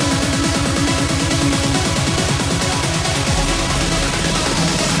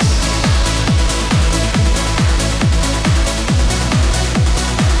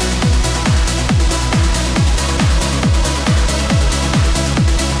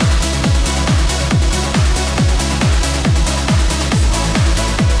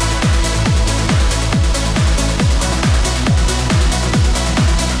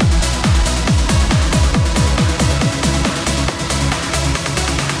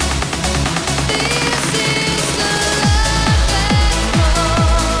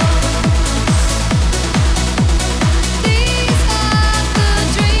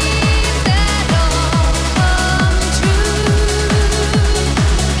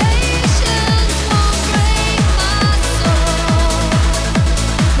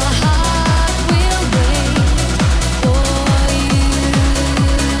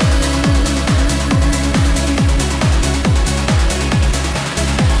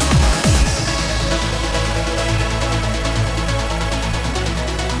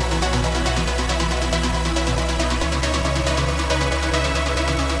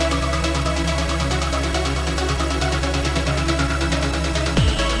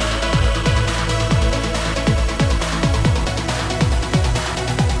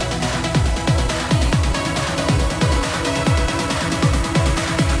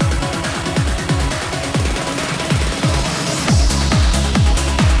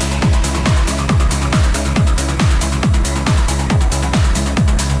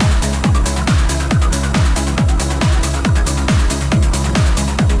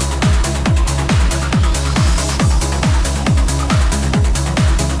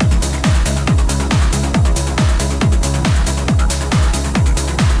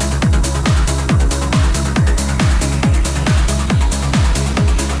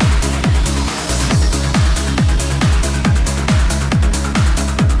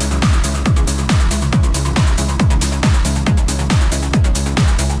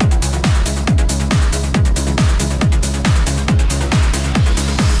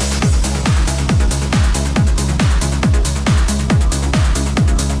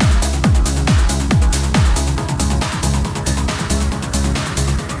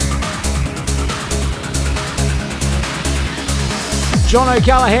 John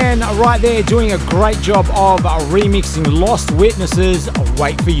O'Callaghan right there doing a great job of remixing Lost Witnesses,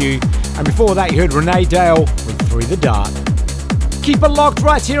 Wait For You. And before that you heard Renee Dale with Through the Dark. Keep it locked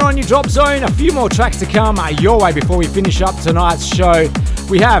right here on your Drop Zone. A few more tracks to come your way before we finish up tonight's show.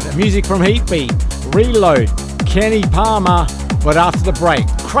 We have music from Heatbeat, Reload, Kenny Palmer, but after the break,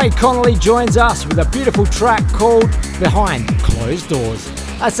 Craig Connolly joins us with a beautiful track called Behind Closed Doors.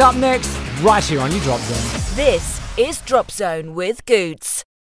 That's up next, right here on your Drop Zone. This is Drop Zone with Goots,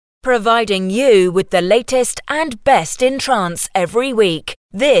 providing you with the latest and best in trance every week.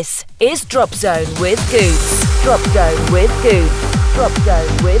 This is Drop Zone with Goots. Drop Zone with Goots. Drop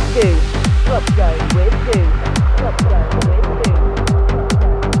Zone with Goots. Drop Zone with Goots. Drop Zone with Goots.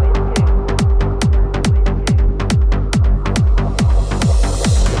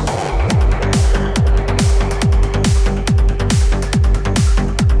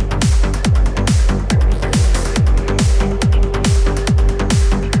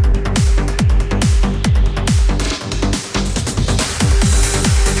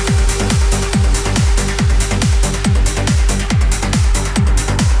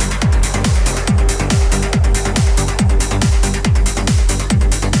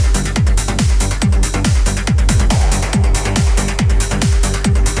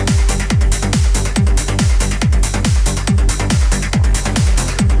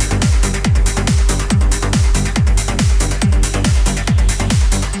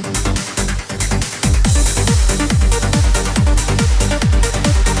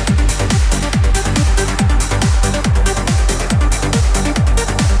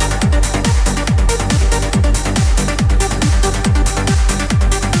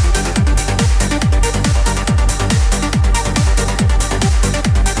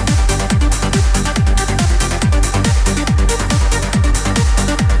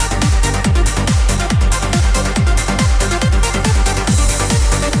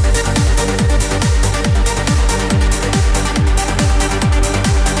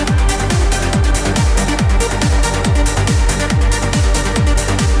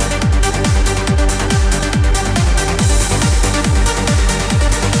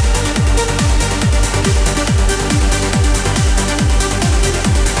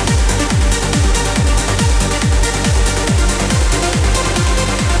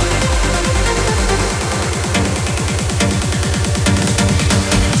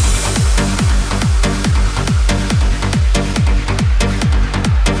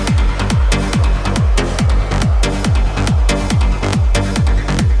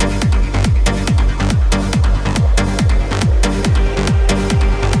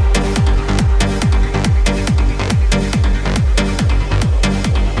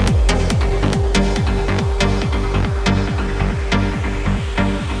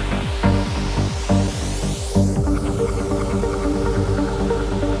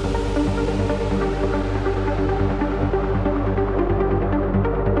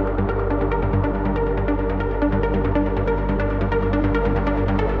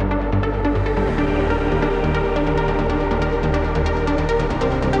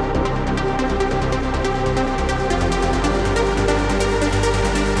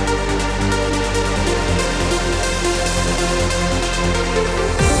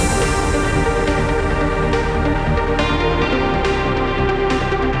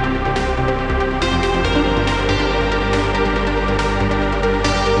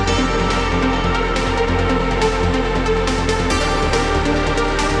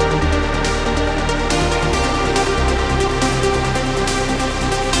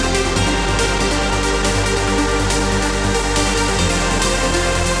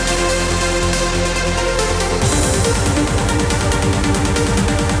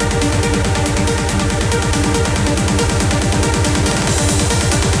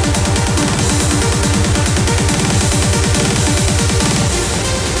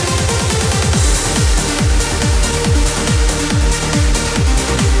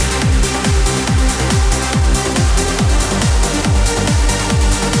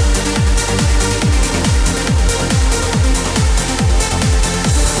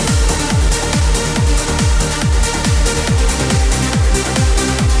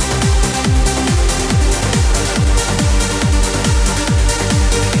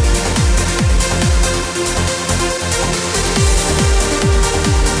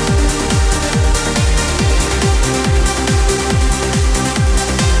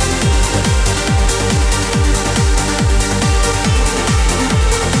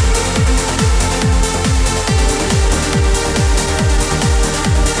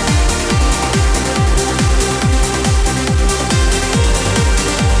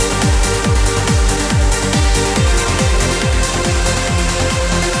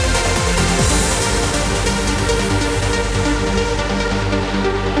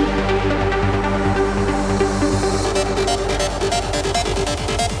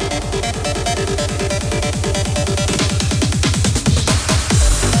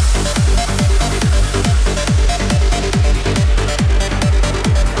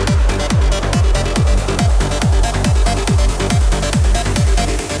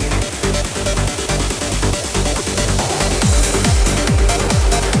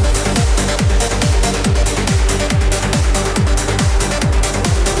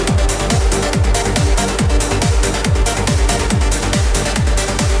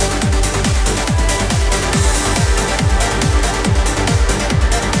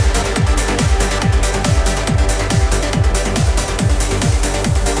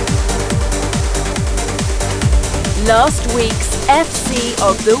 last week's FC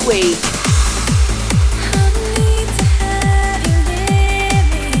of the Week.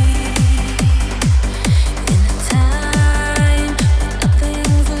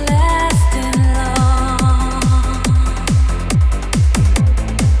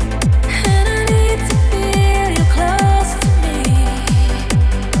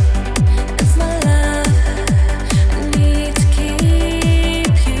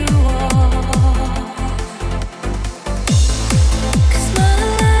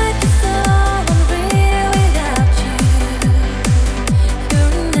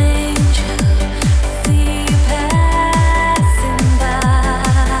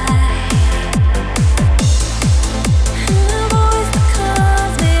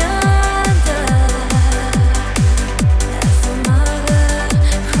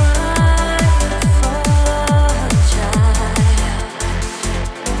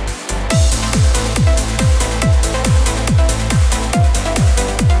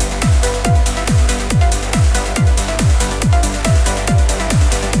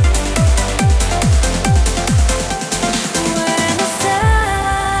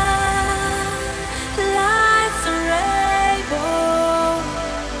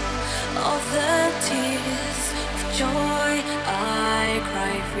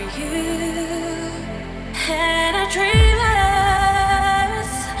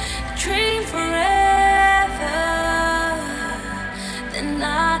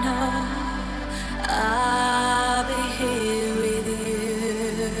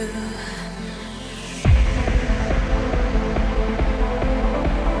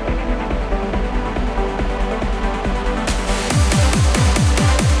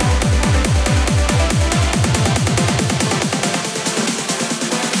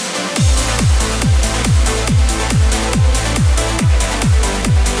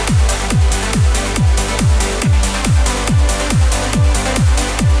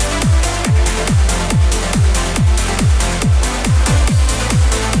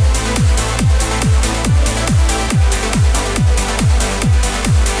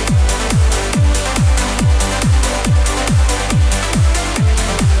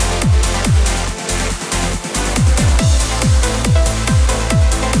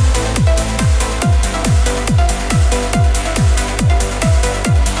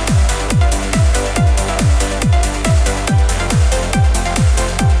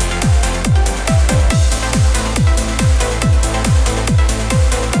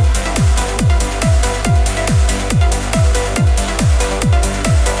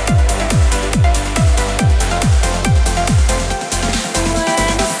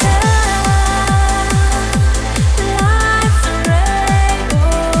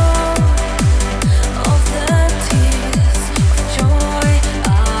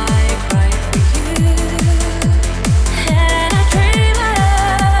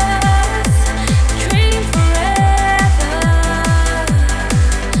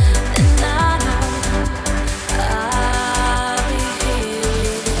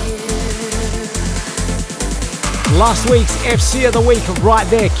 Last week's FC of the Week right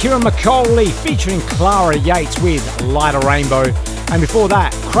there, Kieran McCauley featuring Clara Yates with Light a Rainbow. And before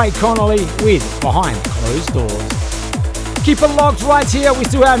that, Craig Connolly with Behind Closed Doors. Keep it locked right here. We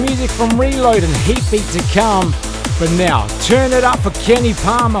still have music from Reload and Heatbeat to come. But now, turn it up for Kenny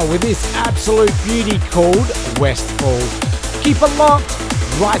Palmer with this absolute beauty called Westfall. Keep it locked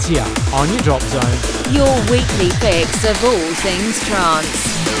right here on your Drop Zone. Your weekly fix of all things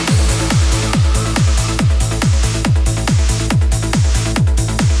trance.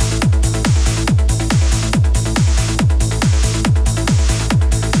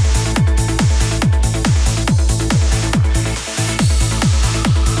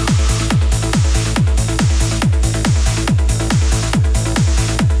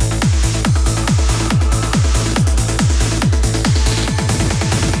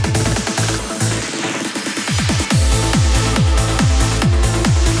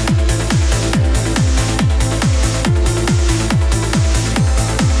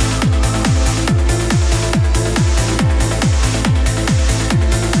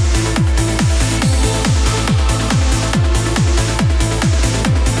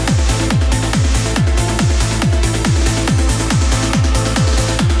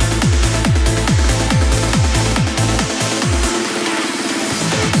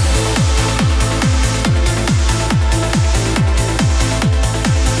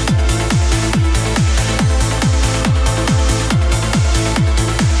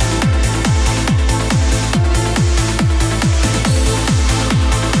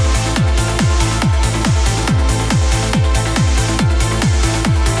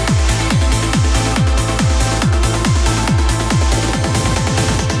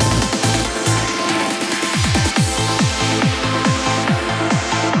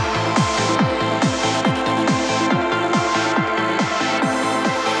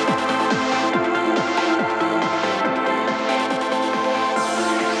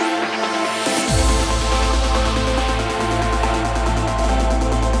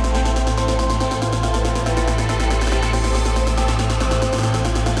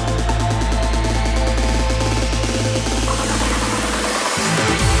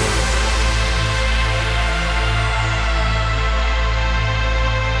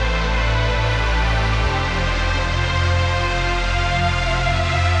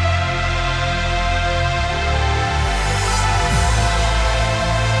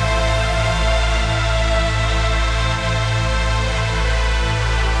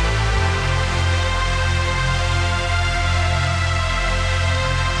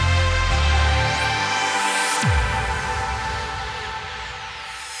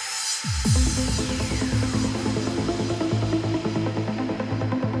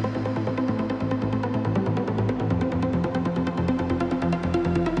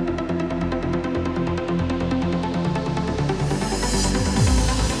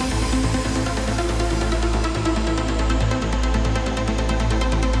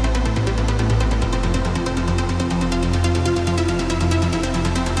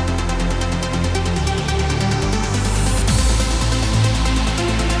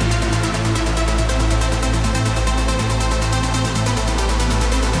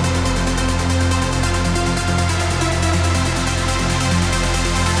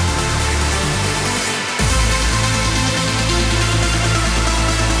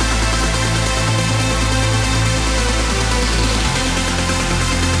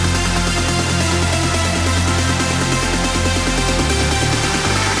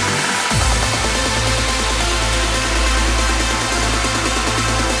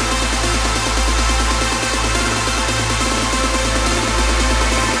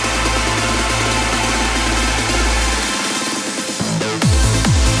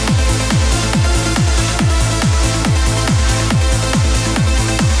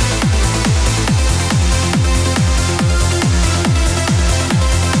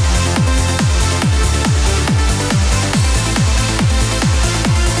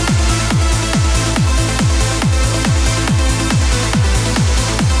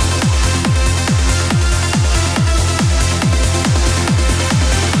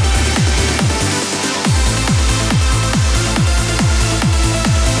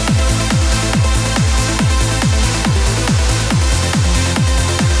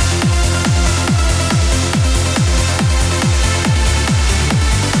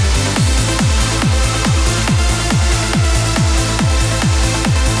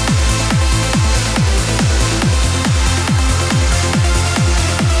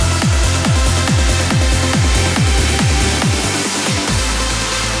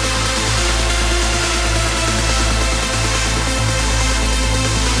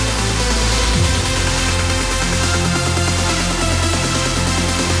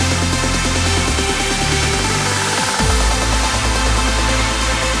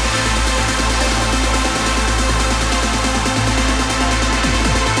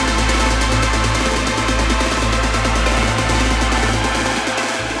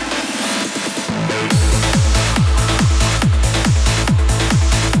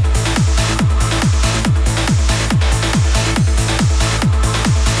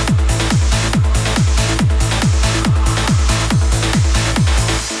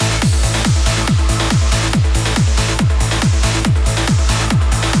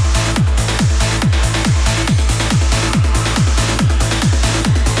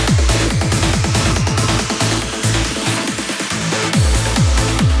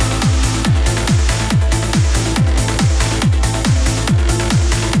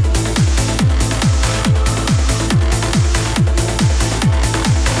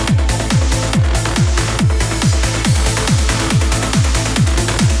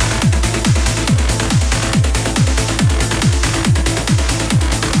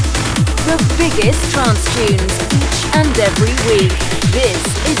 trance tunes each and every week. This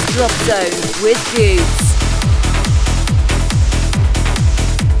is Drop Zone with Goots.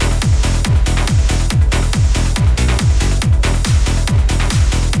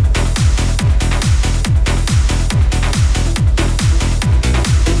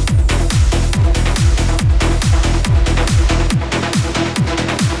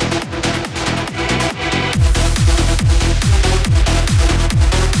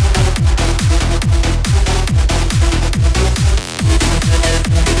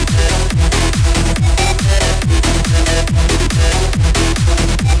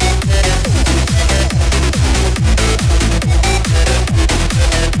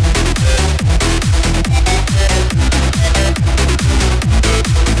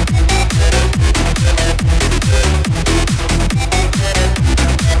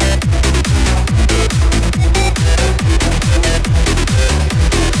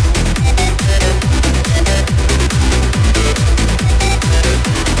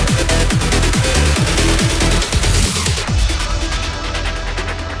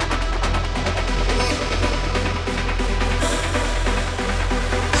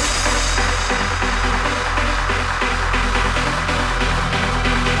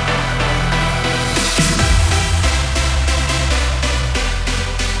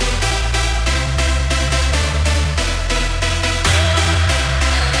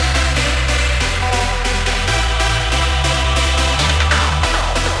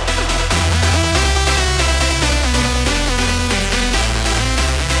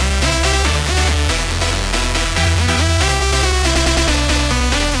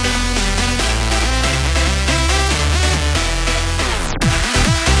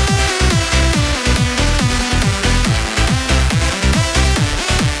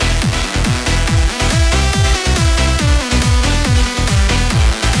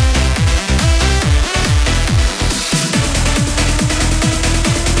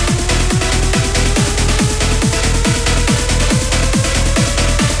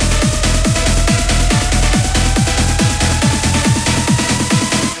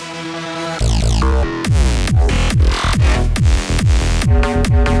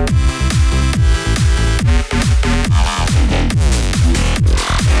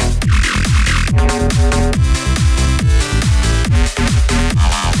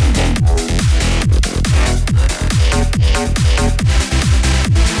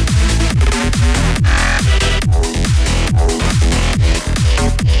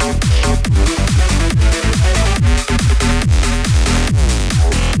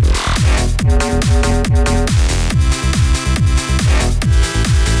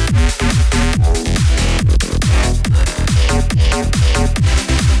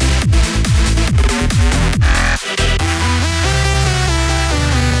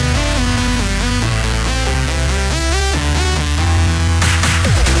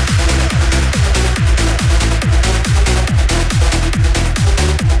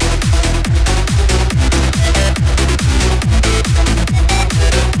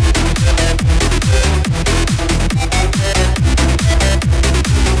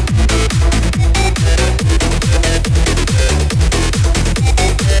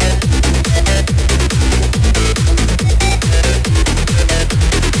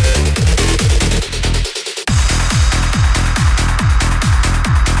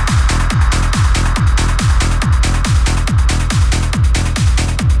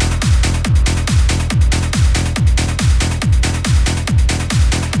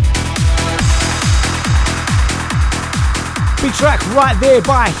 Track right there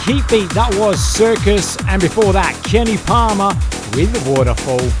by Heatbeat, that was Circus, and before that Kenny Palmer with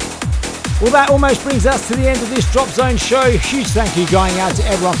Waterfall. Well, that almost brings us to the end of this Drop Zone show. Huge thank you going out to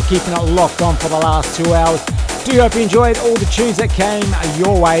everyone for keeping it locked on for the last 2 hours. Do hope you enjoyed all the tunes that came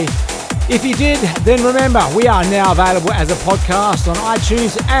your way. If you did, then remember we are now available as a podcast on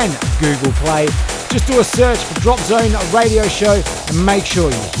iTunes and Google Play. Just do a search for Drop Zone Radio Show and make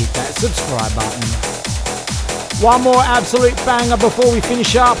sure you hit that subscribe button. One more absolute banger before we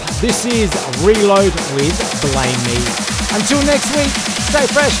finish up. This is Reload with Blame Me. Until next week, stay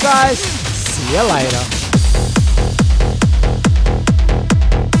fresh guys. See you later.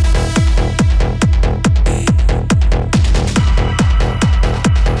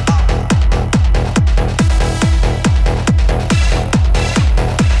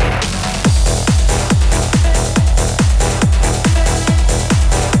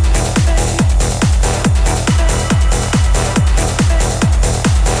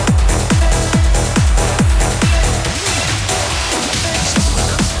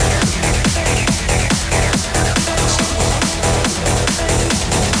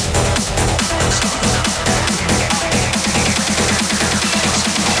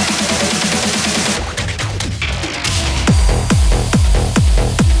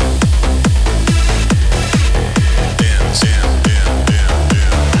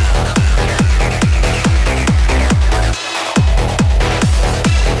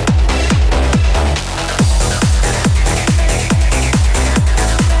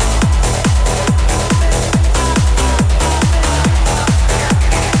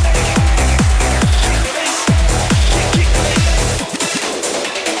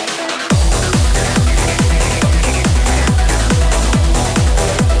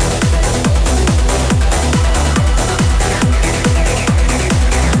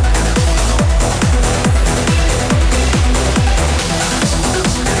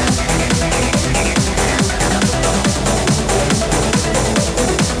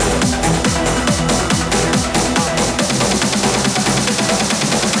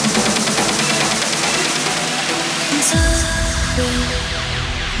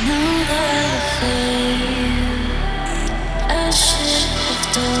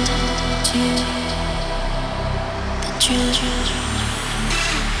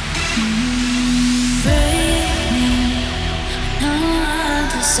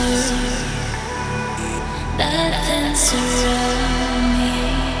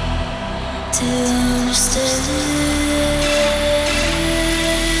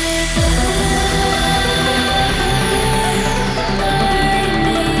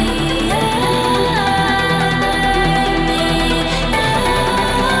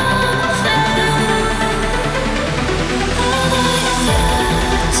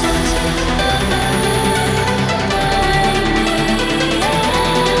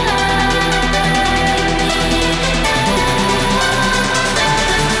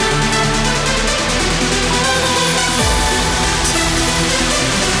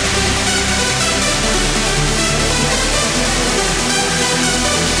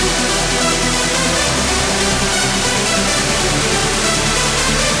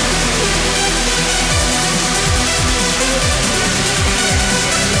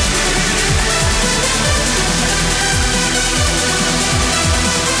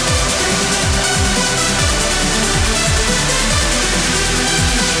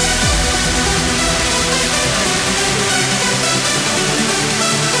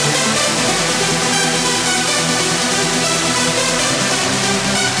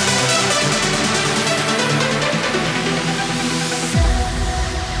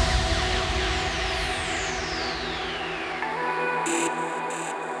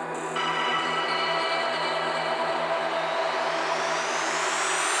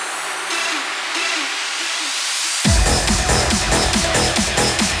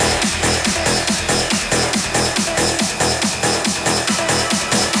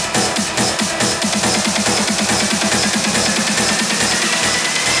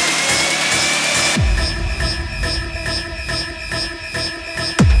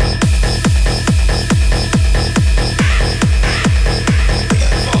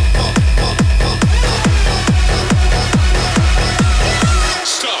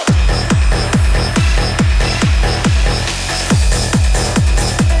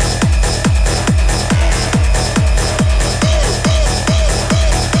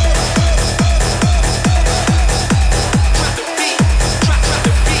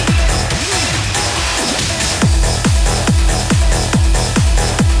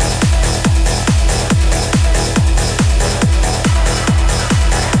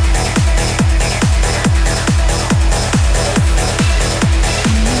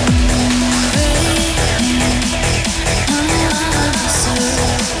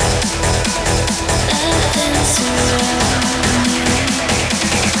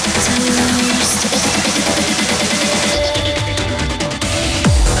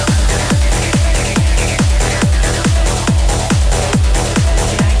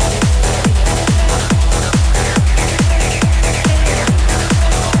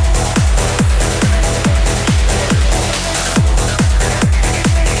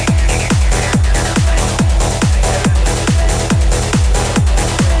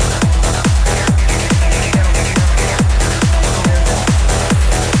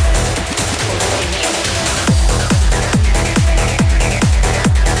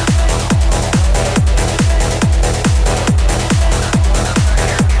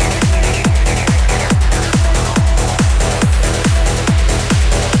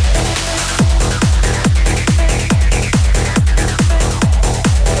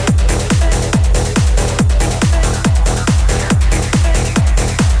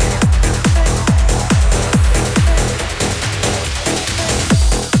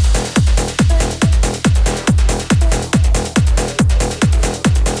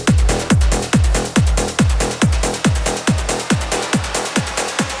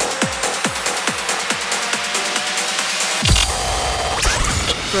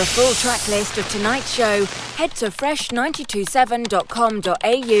 For a full track list of tonight's show, head to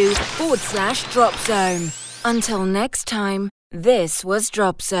fresh927.com.au/Drop Zone. Until next time, this was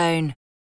Drop Zone.